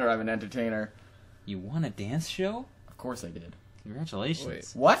 No wonder I'm an entertainer. You won a dance show? Of course I did. Congratulations.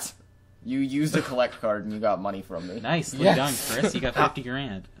 Wait. What? You used a collect card and you got money from me. Nicely Yes. done, Chris. You got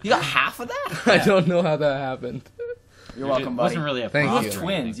 $50,000. You got half of that? I don't know how that happened. You're welcome, buddy. Wasn't really a Thank profit you. You have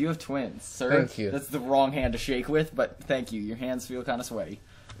or anything. twins. You have twins, sir. Thank you. That's the wrong hand to shake with, but thank you. Your hands feel kind of sweaty.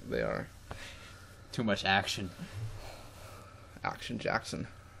 They are. Too much action. Action Jackson.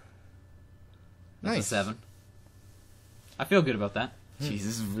 That's Nice. a 7. I feel good about that. Jeez, this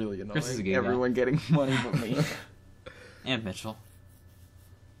is really annoying. Chris is a gay guy. Everyone getting money but me. And Mitchell.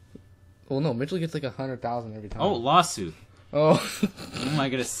 Well, no, Mitchell gets like 100,000 every time. Oh, lawsuit. Oh. Who am I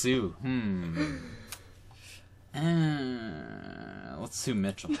gonna sue? Let's sue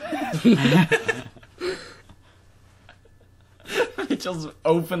Mitchell. Mitchell's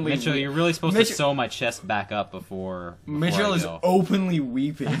openly. Mitchell, you're really supposed Mitchell- to sew my chest back up before Mitchell I is go. openly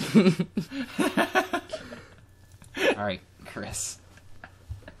weeping. All right, Chris.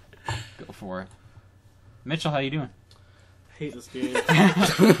 Go for it. Mitchell, how you doing? Hate this game.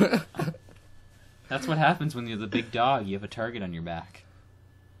 That's what happens when you're the big dog. You have a target on your back.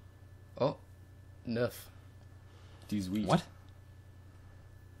 Oh. Nuff. Dude's weak. What?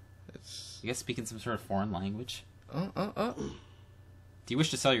 It's. You guys speaking some sort of foreign language? Oh. Do you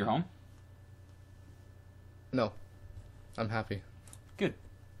wish to sell your home? No. I'm happy. Good.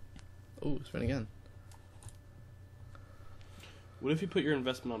 Oh, spin again. What if you put your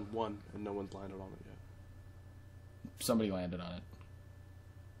investment on 1 and no one's landed on it yet? Somebody landed on it.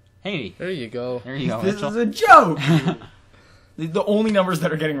 Hey, There you go. there you go, This Mitchell. is a joke! The only numbers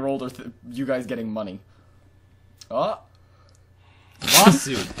that are getting rolled are you guys getting money. Oh,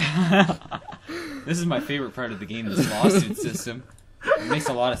 Lawsuit. This is my favorite part of the game, this lawsuit system. It makes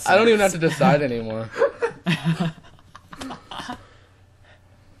a lot of sense. I don't even have to decide anymore.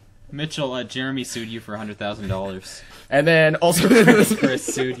 Mitchell, Jeremy sued you for $100,000. and then also Chris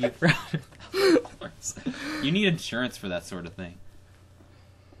sued you for $100,000. You need insurance for that sort of thing.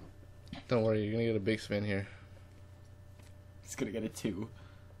 Don't worry, you're gonna get a big spin here. He's gonna get a 2.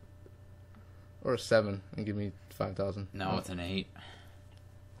 Or a 7 and give me 5,000. No, it's an 8.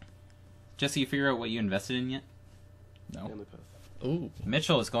 Jesse, you figure out what you invested in yet? No. Family path. Ooh.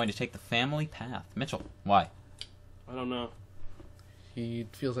 Mitchell is going to take the family path. Mitchell, why? I don't know. He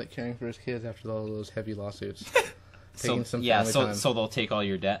feels like caring for his kids after all those heavy lawsuits. So Taking some yeah, family time. so they'll take all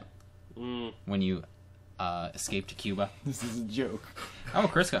your debt Mm. when you escape to Cuba. This is a joke. Oh,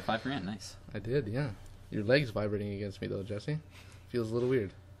 Chris got $5,000. Nice. I did, yeah. Your leg's vibrating against me though, Jesse. Feels a little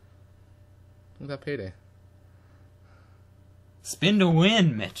weird. Look at that payday. Spin to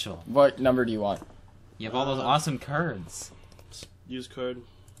win, Mitchell. What number do you want? You have all those awesome cards. Use card.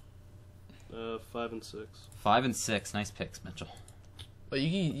 5 and 6. 5 and 6. Nice picks, Mitchell. But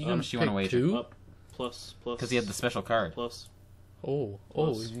you How can much do you wanna pick wager? 2? Up. Plus. Because he had the special card. Plus. Oh,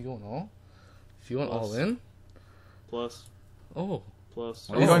 Plus. is he going all? If you want Plus. all in? Plus. Oh. Plus.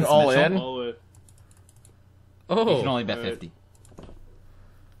 What Are you is going this, all Mitchell? in? All the way. Oh. You can only bet Alright. 50.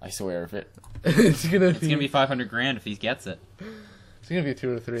 I swear if it. it's gonna It's gonna be 500 grand if he gets it. It's gonna be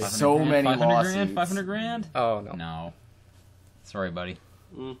 2 or 3. 500 So grand, many 500 grand, lawsuits. 500 grand? Oh no. No. Sorry, buddy.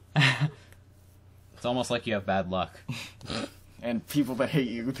 Mm. It's almost like you have bad luck. And people that hate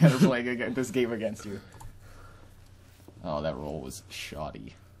you that are playing this game against you. Oh, that roll was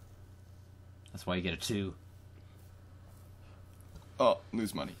shoddy. That's why you get a 2. Oh,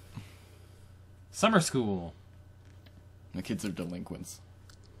 lose money. Summer school. The kids are delinquents.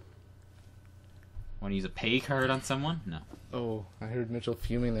 Want to use a pay card on someone? No. Oh, I heard Mitchell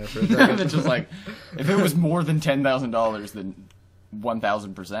fuming there for a second. It's just like, if it was more than $10,000, then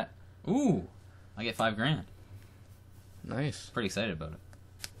 1,000%. Ooh, I get 5 grand. Nice. Pretty excited about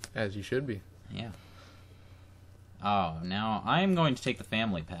it. As you should be. Yeah. Oh, now I am going to take the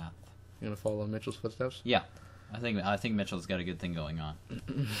family path. You gonna follow Mitchell's footsteps? Yeah, I think Mitchell's got a good thing going on.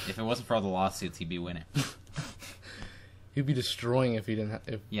 If it wasn't for all the lawsuits, he'd be winning. He'd be destroying if he didn't.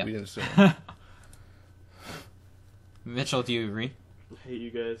 Yeah. we didn't sue him. Mitchell, do you agree? I hate you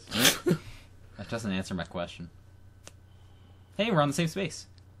guys. That doesn't answer my question. Hey, we're on the same space.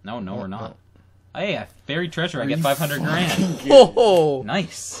 No, we're not. Hey, I buried treasure. I get 500 grand. Oh,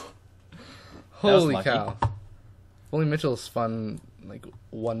 Nice. That was holy lucky. cow! If only Mitchell's fun like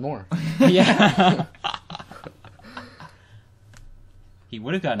one more. Yeah. He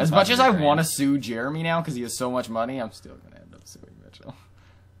would have gotten As much as I 500 want to grand. sue Jeremy now because he has so much money, I'm still going to end up suing Mitchell.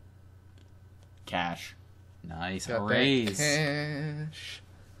 Cash. Nice. A Got that raise. cash.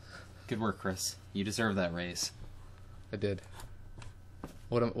 Good work, Chris. You deserve that raise. I did.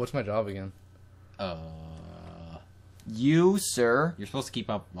 What's my job again? You, sir, You're supposed to keep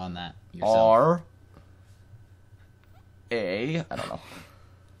up on that yourself. are I don't know.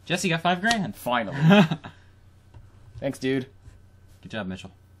 Jessi got 5 grand. Finally. Thanks, dude. Good job, Mitchell.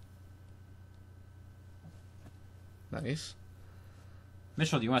 Nice.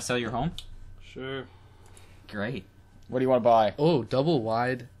 Mitchell, do you want to sell your home? Sure. Great. What do you want to buy? Oh, double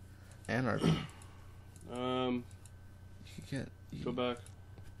wide anarchy. Um. You could get. Go back.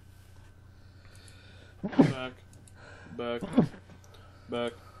 Back. Back.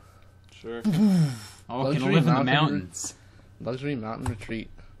 Back. Sure. Oh, Luxury can live in the mountain- mountains. Luxury mountain retreat.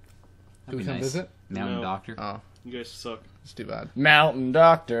 That'd we be come nice. visit? Mountain No. doctor. Oh, You guys suck. it's too bad. Mountain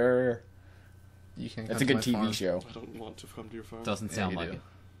Doctor. You can't. That's come a to good my TV farm. show. I don't want to come to your farm. Doesn't Yeah, sound you like do. it.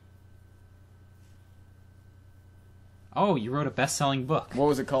 Oh, you wrote a best-selling book. What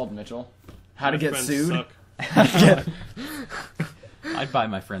was it called, Mitchell? How to My get friends sued? Suck. How to get... I'd buy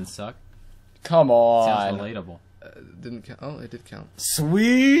My Friends Suck. Come Sounds on. relatable. Didn't count. Oh, it did count.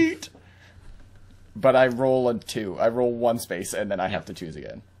 Sweet. But I roll a 2. I roll 1 space, and then I have to choose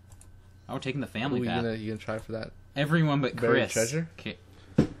again. Oh, we're taking the Ooh, family you path. gonna try for that? Everyone but Buried Chris treasure?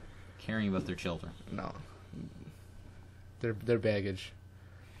 caring about their children. No. They're baggage.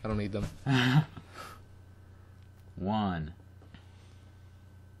 I don't need them. 1.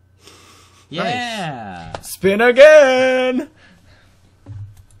 Yeah. Spin again!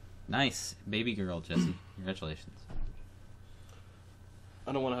 Nice. Baby girl, Jessi. Congratulations.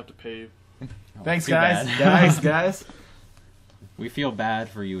 I don't want to have to pay you. Oh, Thanks, too guys. bad. guys. We feel bad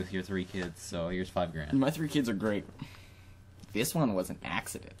for you with your 3 kids, so here's 5 grand. My 3 kids are great. This one was an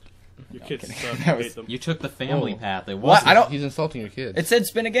accident. Your No, kids I'm suck. kidding. I That was- hate them. You took the family Oh. path. It What? wasn't I don't- He's insulting your kids. It said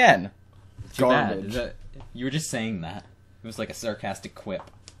spin again. too bad. Garbage. You were just saying that. It was like a sarcastic quip.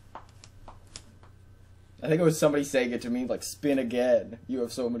 I think it was somebody saying it to me, like, spin again. You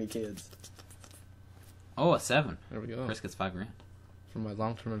have so many kids. Oh, a 7. There we go. Chris gets 5 grand. For my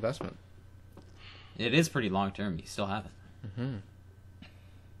long-term investment. It is pretty long term. You still have it. Mm-hmm.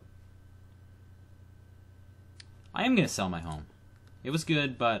 I am gonna sell my home. It was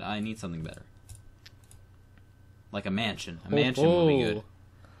good, but I need something better. Like a mansion. A mansion would be good.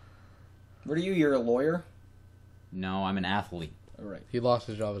 What are you? You're a lawyer? No, I'm an athlete. All right. He lost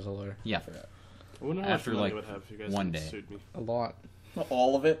his job as a lawyer. Yeah. I wonder how much After, money like, I would have if you guys one had day. sued me. A lot.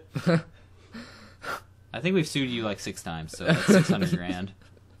 All of it? I think we've sued you like 6 times, so that's 600 grand.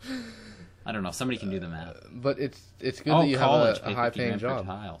 I don't know. Somebody can do the math. But it's good Oh, that you college. have pay a 50 high-paying grand per job.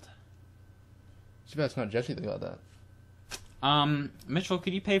 child. Too bad it's not Jessi that got that. Mitchell,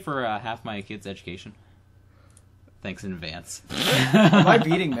 could you pay for half my kid's education? Thanks in advance. Am I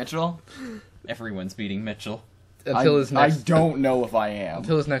beating Mitchell? Everyone's beating Mitchell. Until his I next. don't know if I am.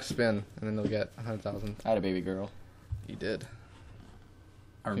 Until his next spin, and then they'll get 100,000. I had a baby girl. You did.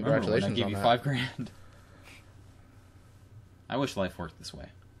 I remember when I Congratulations gave on you that. $5,000. I wish life worked this way.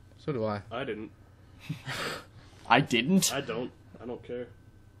 So do I. I didn't. I didn't? I don't. I don't care.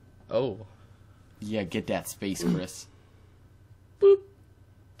 Oh. Yeah, get that space, Chris.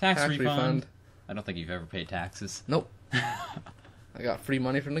 Tax Tax refund. refund. I don't think you've ever paid taxes. Nope. I got free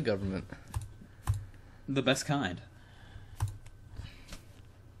money from the government. The best kind.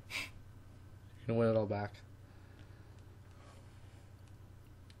 You're gonna win it all back.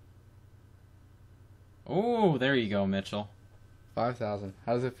 Oh, there you go, Mitchell. 5,000.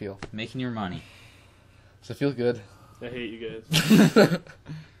 How does it feel? Making your money. Does it feel good? I hate you guys.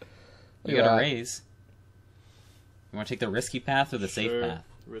 You Look got at a that. raise. You want to take the risky path or the safe Sure. path?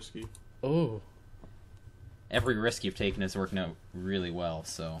 Risky. Oh. Every risk you've taken is working out really well,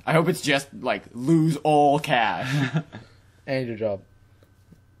 so... I hope it's just, like, lose all cash. And your job.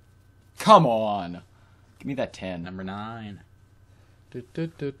 Come on. Give me that 10. Number 9. Doot,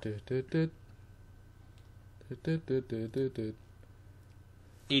 doot, doot, doot, doot, doot. Doot, doot, doot, doot, doot, doot.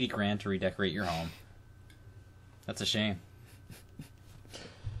 80 grand to redecorate your home. That's a shame.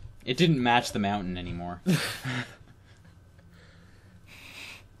 It didn't match the mountain anymore.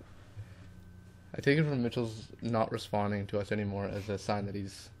 I take it from Mitchell's not responding to us anymore as a sign that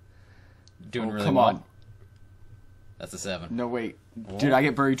he's... Doing Oh, really come well. on. That's a 7. No, wait. Did I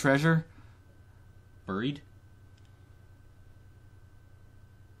get buried treasure? Buried?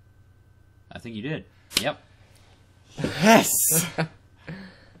 I think you did. Yep. Yes!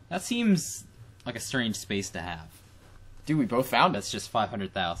 That seems like a strange space to have. Dude, we both found it. That's just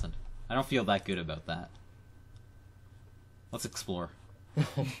 500,000. I don't feel that good about that. Let's explore.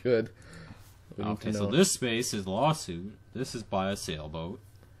 Good. We need Okay, to so know. this space is lawsuit. This is buy a sailboat.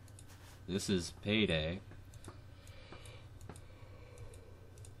 This is payday.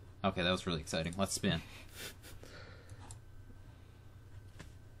 Okay, that was really exciting. Let's spin.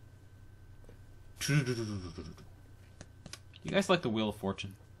 You guys like the Wheel of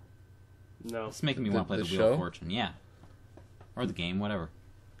Fortune? No. It's making me The- want to play the the Wheel show? of Fortune. Yeah. Or the game, whatever.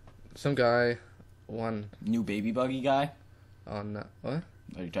 Some guy won New baby buggy guy? on... what?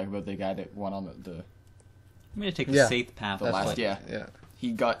 Are you talking about the guy that won on the I'm going to take the Yeah. safe path. The of last- life. yeah. Yeah.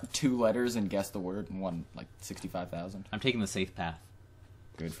 he got 2 letters and guessed the word and won like 65,000. I'm taking the safe path.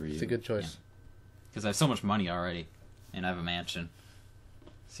 Good for you. It's a good choice. Because I have so much money already. And I have a mansion.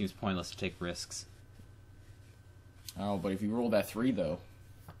 Seems pointless to take risks. Oh, but if you roll that 3 though.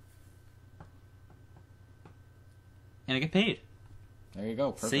 And I get paid. There you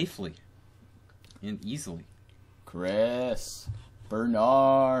go. Perfect. Safely. And easily. Chris.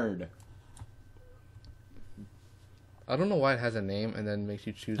 Bernard. I don't know why it has a name and then makes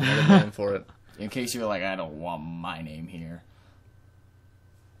you choose another name for it. In case you're like, I don't want my name here.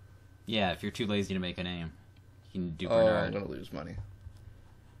 Yeah, if you're too lazy to make a name, you can do Oh, I'm Bernard. gonna lose money.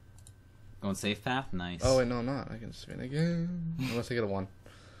 Going safe path? Nice. Oh wait, no, I'm not. I can spin again. Unless I get a 1.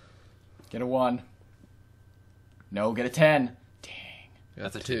 Get a 1. No, get a 10. Dang.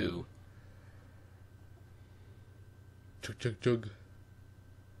 That's a 2. Chug chug chug.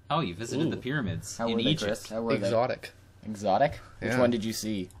 Oh, you visited the Ooh. pyramids How in were they, Egypt. Chris? How were Exotic. they? Exotic? Which Yeah. one did you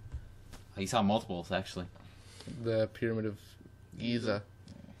see? You saw multiples, actually. The Pyramid of Giza.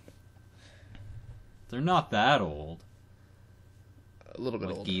 They're not that old. A little bit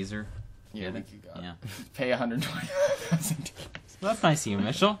Like old. geezer. Yeah, Get I it? think you got Yeah. Pay 120,000. That's nice of you,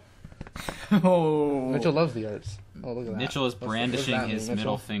 Mitchell. Oh. Mitchell loves the arts. Oh, look at that. Mitchell is What's- what does brandishing that mean, his Mitchell?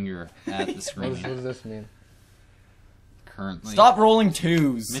 middle finger at the What screen does this mean? currently. Stop rolling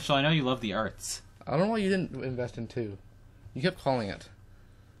 2s. Mitchell, I know you love the arts. I don't know why you didn't invest in 2. You kept calling it.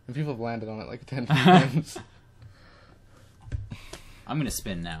 And people have landed on it like 10 times. I'm going to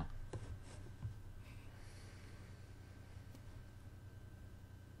spin now.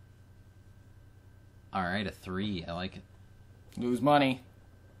 Alright, a 3. I like it. Lose money.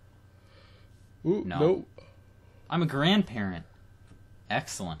 Ooh, No. no. I'm a grandparent.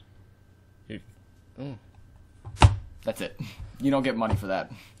 Excellent. Oh. That's it. You don't get money for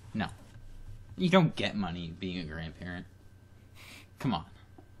that. No. You don't get money being a grandparent. Come on.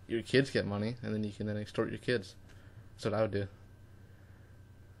 Your kids get money, and then you can then extort your kids. That's what I would do.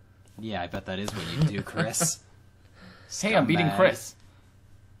 Yeah, I bet that is what you do, Chris. Hey, I'm beating Scumbag. Chris.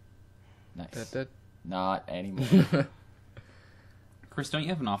 Nice. That. Not anymore. Chris, don't you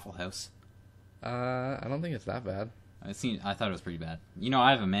have an awful house? I don't think it's that bad. I thought it was pretty bad. You know,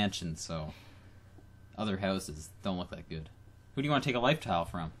 I have a mansion, so other houses don't look that good. Who do you want to take a life tile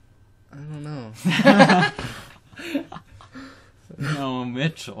from? I don't know. No,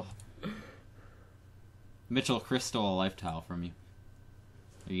 Mitchell. Mitchell, Chris stole a life tile from you.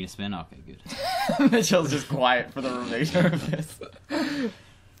 Are you gonna spin? Okay, good. Mitchell's just quiet for the remainder of this.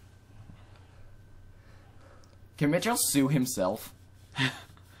 Can Mitchell sue himself? I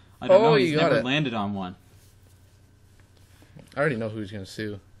don't know. Oh, He's you got never it. landed on one. I already know who's gonna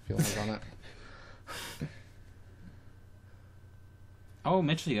sue if you land on it. Oh,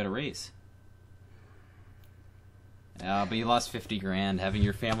 Mitchell, you got a raise. But you lost 50 grand having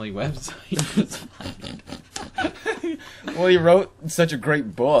your family website was fired. Well, he wrote such a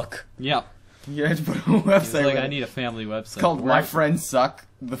great book. Yep. You had to put a He's website. like, with I it. need a family website. It's called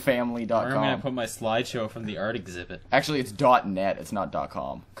myfriendsuckthefamily.com. Where am I gonna put my slideshow from the art exhibit? Actually, it's .net. It's not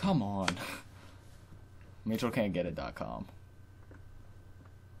 .com. Come on. Mitchell can't get a .com.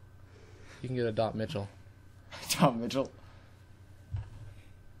 You can get a dot Mitchell. Tom Mitchell.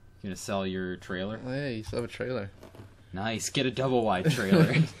 You gonna sell your trailer? Oh, yeah, you still have a trailer. Nice. Get a double wide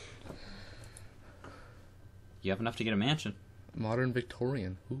trailer. You have enough to get a mansion. Modern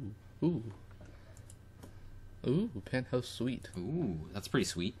Victorian. Ooh. Ooh. Ooh, penthouse suite. Ooh, that's pretty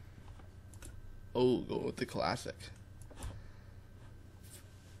sweet. Oh, go with the classic.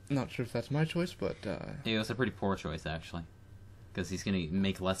 Not sure if that's my choice, but Yeah, it's a pretty poor choice, actually. Because he's gonna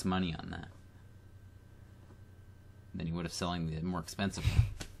make less money on that than he would have selling the more expensive one.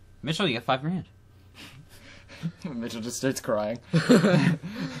 Mitchell, you got 5 grand. Mitchell just starts crying.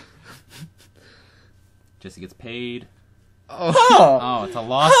 Jessi gets paid. oh, Oh, it's a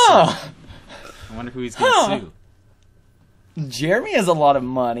lawsuit. I wonder who he's gonna sue. Jeremy has a lot of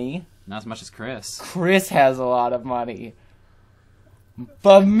money. Not as much as Chris. Chris has a lot of money.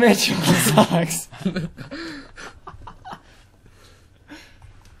 But Mitchell sucks.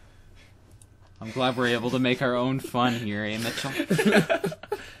 I'm glad we're able to make our own fun here, eh, Mitchell?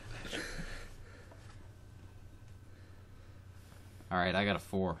 Alright, I got a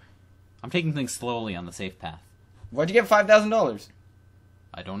 4. I'm taking things slowly on the safe path. Why'd you get $5,000?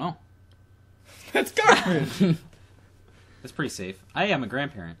 I don't know. That's garbage. It's pretty safe. I am a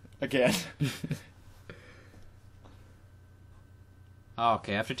grandparent. Again.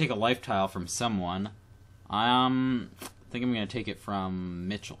 Okay, I have to take a life tile from someone. I think I'm gonna take it from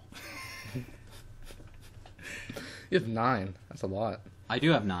Mitchell. you have 9. That's a lot. I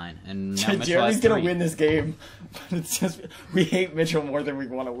do have 9, and now Mitchell Jeremy's has gonna 3. win this game. But it's just, we hate Mitchell more than we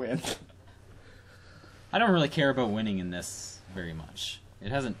want to win. I don't really care about winning in this very much.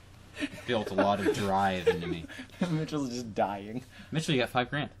 It hasn't built a lot of drive into me. Mitchell's just dying. Mitchell, you got 5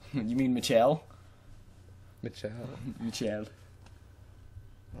 grand. You mean Michelle? Mitchell. Michelle.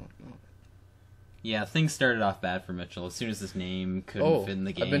 Oh, no. Yeah, things started off bad for Mitchell. As soon as his name couldn't fit in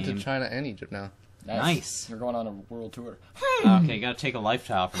the game. I've been to China and Egypt now. Nice. We're going on a world tour. Okay, gotta take a life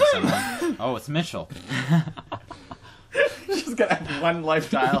tile from someone. Oh, it's Mitchell. She's gonna have one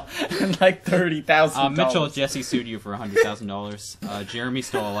life tile and like $30,000. Mitchell, Jessi sued you for $100,000. Jeremy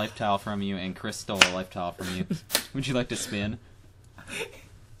stole a life tile from you, and Chris stole a life tile from you. Would you like to spin?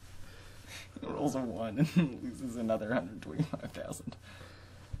 Rolls a 1 and loses another $125,000.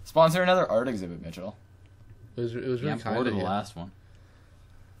 Sponsor another art exhibit, Mitchell. It was really Yeah, I'm kind bored of of the you. last one.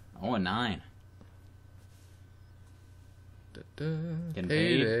 Oh, a 9. Getting paid.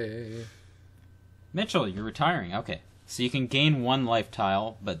 Payday. Mitchell, you're retiring. Okay. So you can gain 1 life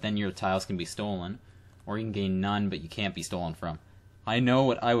tile, but then your tiles can be stolen. Or you can gain none, but you can't be stolen from. I know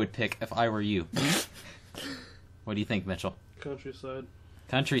what I would pick if I were you. What do you think, Mitchell? Countryside.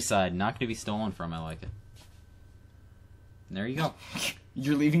 Countryside, not going to be stolen from. I like it. There you go.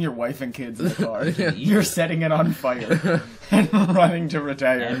 You're leaving your wife and kids in the car. Yeah. You're setting it on fire and running to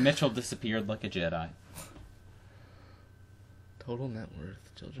retire. And Mitchell disappeared like a Jedi. Total net worth.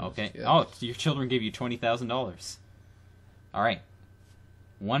 Children. Okay. Yeah. Oh, your children gave you $20,000. All right.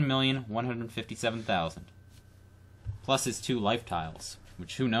 1,157,000. Plus his 2 life tiles,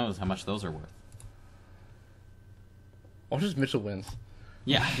 which who knows how much those are worth. Watch as Mitchell wins.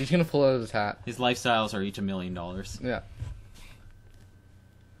 Yeah. He's gonna pull out his hat. His lifestyles are each $1 million. Yeah.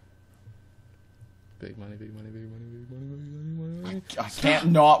 Big money, big money, big money, big money, big money, money, money. I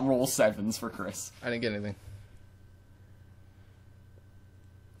can't not roll 7s for Chris. I didn't get anything.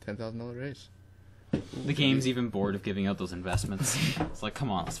 $10,000 raise. The game's even bored of giving out those investments. It's like,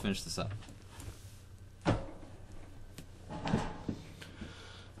 come on, let's finish this up.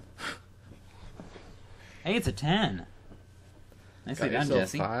 Hey, it's a 10. Nicely Got done,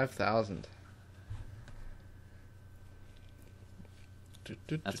 yourself Jessi. 5,000.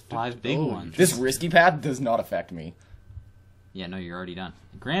 That's 5 big ones. This risky path does not affect me. Yeah, no, you're already done.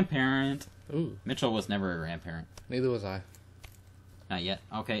 Grandparent. Ooh, Mitchell was never a grandparent. neither was I. Not yet.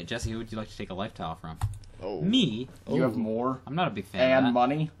 Okay, Jessi, who would you like to take a life tile from? Oh. Me? You have more I'm not a big fan and of that.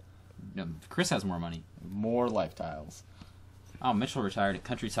 money. No, Chris has more money. More life tiles. Oh, Mitchell retired at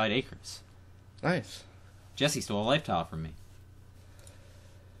Countryside Acres. Nice. Jessi stole a life tile from me.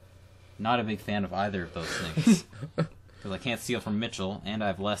 Not a big fan of either of those things. Because I can't steal from Mitchell, and I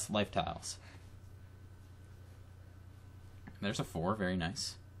have less life tiles. There's a 4, very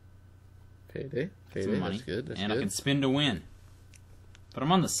nice. Payday. Some Payday. money. That's good. That's and good. I can spin to win. But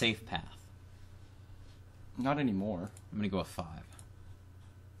I'm on the safe path. Not anymore. I'm going to go with 5.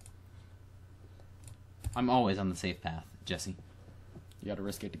 I'm always on the safe path, Jessi. You gotta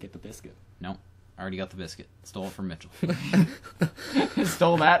risk it to get the biscuit. No, I already got the biscuit. Stole it from Mitchell.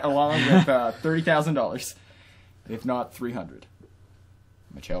 Stole that along with $30,000. If not, 300.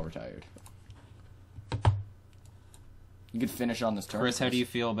 Michelle retired. You could finish on this turn. Chris, how do you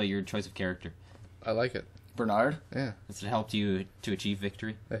feel about your choice of character? I like it. Bernard? Yeah, Has it helped you to achieve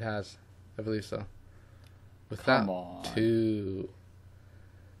victory? it has. I believe so. With Come that, on. 2.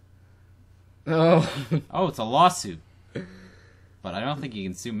 Oh. Oh, it's a lawsuit. But I don't think you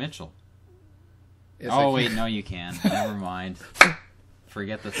can sue Mitchell. Yes, Oh, I wait, can. no, you can. Never mind.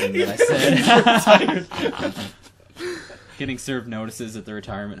 Forget the thing that I said. Getting served notices at the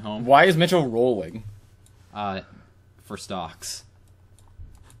retirement home. Why is Mitchell rolling? For stocks.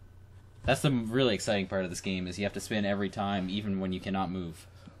 That's the really exciting part of this game, is you have to spin every time, even when you cannot move.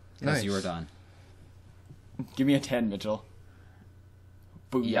 Because Nice. you are done. Give me a 10, Mitchell.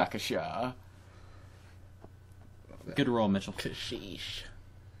 Booyakasha. Good roll, Mitchell. Sheesh.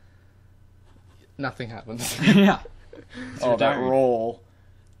 Nothing happens. Yeah. Oh, that retiring. roll.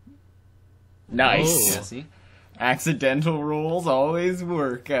 Nice. Oh. Jessi. Accidental rolls always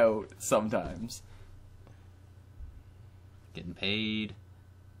work out sometimes. Getting paid.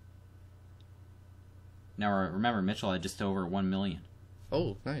 Now remember, Mitchell had just over 1 million.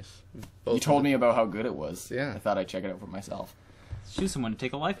 Oh, nice. You told me about how good it was. Yeah. I thought I'd check it out for myself. Choose someone to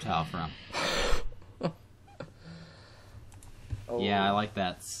take a life tile from. Oh. Yeah, I like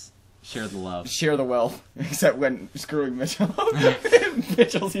that. Share the love. Share the wealth, except when screwing Mitchell.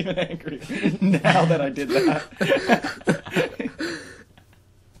 Mitchell's even angry now that I did that.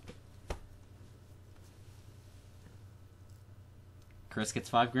 Chris gets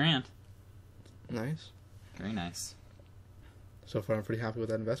 $5,000. Nice. Very nice. So far, I'm pretty happy with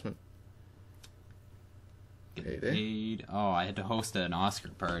that investment. Getting Payday. paid. Oh, I had to host an Oscar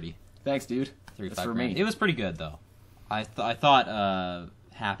party. Thanks, dude. $35 That's for grand. me. It was pretty good though. I thought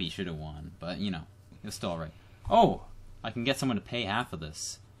Happy should have won, but you know, it was still alright. Oh, I can get someone to pay half of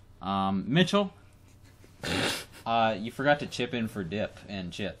this. Mitchell, you forgot to chip in for dip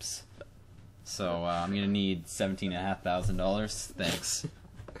and chips, so I'm gonna need $17,500. Thanks.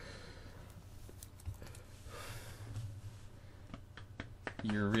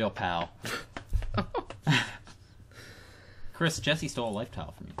 You're a real pal. Chris, Jessi stole a life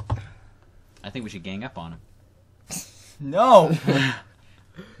tile from you. I think we should gang up on him. No!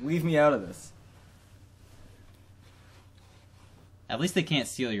 Leave me out of this. At least they can't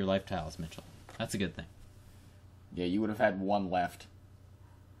steal your life tiles, Mitchell. That's a good thing. Yeah, you would have had 1 left.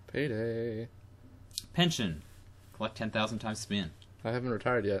 Payday. Pension. Collect 10,000 times spin. I haven't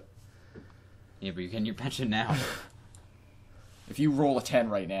retired yet. Yeah, but you're getting your pension now. If you roll a 10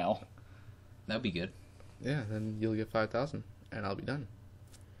 right now, That'd be good. Yeah, then you'll get 5,000, and I'll be done.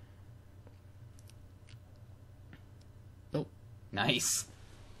 Nice.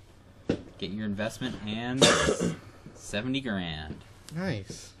 Get your investment and 70 grand.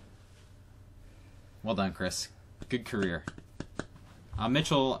 Nice. Well done, Chris. Good career.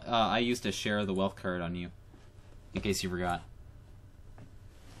 Mitchell, I used to share the wealth card on you. In case you forgot.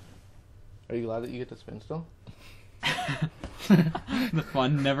 Are you glad that you get to spin still? The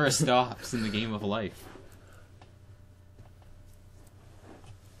fun never stops in the game of life.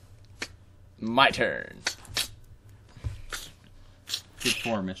 my turn. Good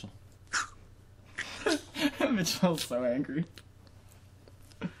 4, Mitchell. Mitchell's so angry.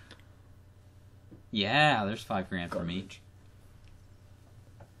 Yeah, there's $5,000 for me.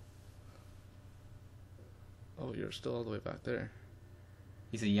 Oh, you're still all the way back there.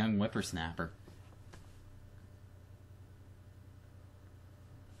 He's a young whippersnapper.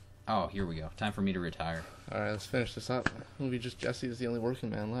 Oh, here we go. Time for me to retire. Alright, let's finish this up. It'll be just Jessi is the only working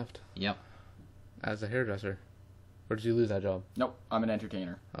man left. Yep. As a hairdresser. Or did you lose that job? Nope, I'm an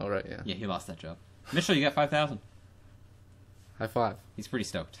entertainer. Oh, right, yeah. Yeah, he lost that job. Mitchell, you got 5,000. High five. He's pretty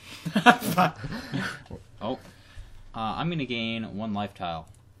stoked. Oh. I'm going to gain 1 life tile.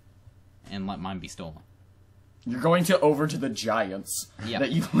 And let mine be stolen. You're going over to the giants Yep.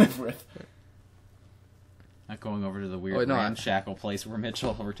 that you live with. Not going over to the weird Wait, no, ramshackle place where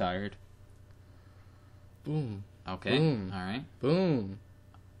Mitchell retired. Boom. Okay. Boom. Alright. Boom.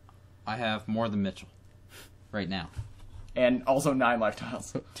 I have more than Mitchell. right now. And also 9 life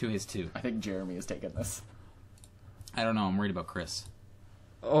tiles. 2 his 2. I think Jeremy has taken this. I don't know. I'm worried about Chris.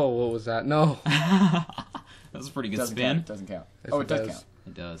 Oh, what was that? No. That was a pretty good Doesn't spin. count. Doesn't count. Yes, Oh, it it does does. count.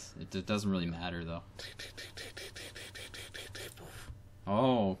 It does. It doesn't really matter though.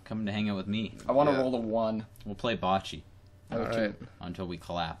 Oh, come to hang out with me. I want to Yeah. roll a 1. We'll play bocce Oh, All 2. right. until we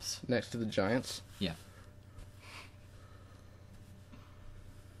collapse. Next to the Giants. Yeah.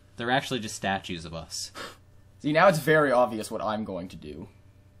 They're actually just statues of us. See, now it's very obvious what I'm going to do.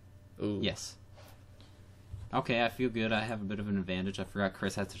 Ooh. Yes. Okay, I feel good. I have a bit of an advantage. I forgot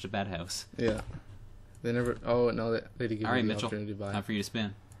Chris had such a bad house. Yeah. They never. Oh no, they did give All right, me the Mitchell. opportunity to buy. Time for you to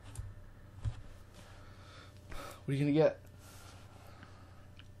spin. What are you gonna get?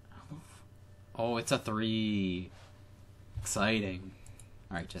 Oh, it's a 3. Exciting.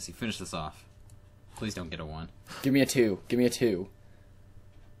 All right, Jesse, finish this off. Please don't get a 1. Give me a 2. Give me a 2.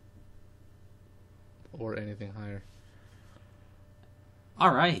 Or anything higher.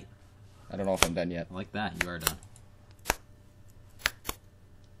 All right. I don't know if I'm done yet. I like that. You are done.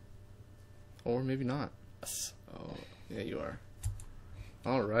 Or maybe not. Oh, yeah, you are.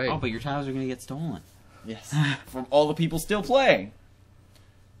 All right. Oh, but your tiles are going to get stolen. Yes. From all the people still playing.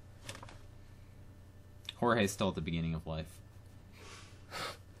 Jorge's still at the beginning of life.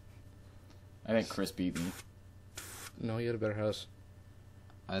 I think Chris beat me. No, you had a better house.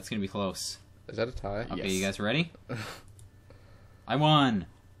 It's going to be close. Is that a tie? Okay, Yes. you guys ready? I won.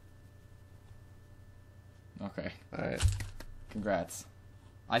 Okay. All right. Congrats.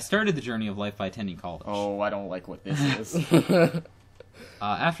 I started the journey of life by attending college. Oh, I don't like what this is.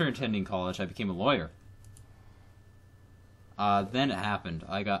 After attending college, I became a lawyer. Then it happened.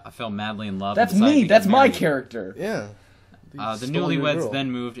 I fell madly in love. That's and decided me. to get That's my married. character. Yeah. The Stole your newlyweds girl.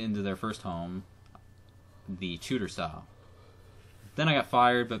 then moved into their first home, the Tudor style. Then I got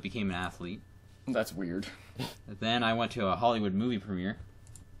fired, but became an athlete. That's weird. Then I went to a Hollywood movie premiere.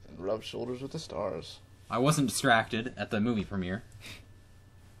 And rub shoulders with the stars. I wasn't distracted at the movie premiere.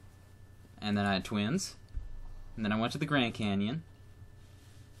 And then I had twins. And then I went to the Grand Canyon.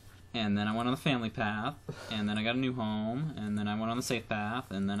 And then I went on the family path. And then I got a new home. And then I went on the safe path.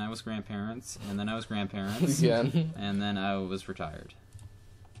 And then I was grandparents. And then I was grandparents. Again. And then I was retired.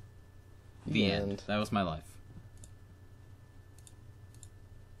 The end. That was my life.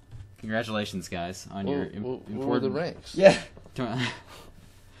 Congratulations, guys, on your What were important... the ranks? Yeah.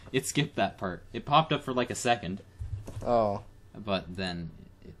 It skipped that part. It popped up for like a second, Oh. but then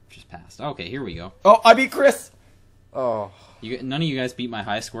it just passed. Okay, here we go. Oh, I beat Chris. Oh. None of you guys beat my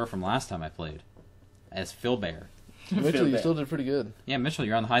high score from last time I played. As Phil Bear. Mitchell, you bad. still did pretty good. Yeah, Mitchell,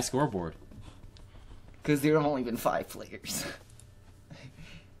 you're on the high scoreboard. Because there have only been 5 players.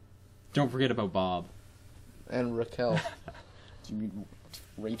 Don't forget about Bob. And Raquel. Do you mean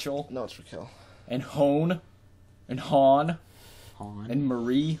Rachel? No, it's Raquel. And Hone? And Han? Han. And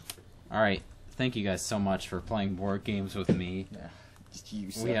Marie? Alright, thank you guys so much for playing board games with me. Yeah. Just you,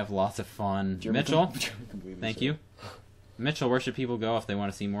 We have lots of fun. Jeremy Mitchell, completed thank this you. Mitchell, where should people go if they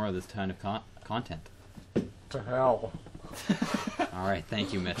want to see more of this kind of content? To hell. Alright,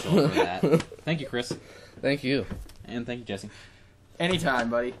 thank you, Mitchell, for that. Thank you, Chris. Thank you. And thank you, Jesse. Anytime,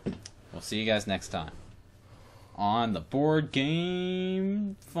 buddy. We'll see you guys next time on the Board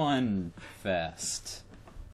Game Fun Fest.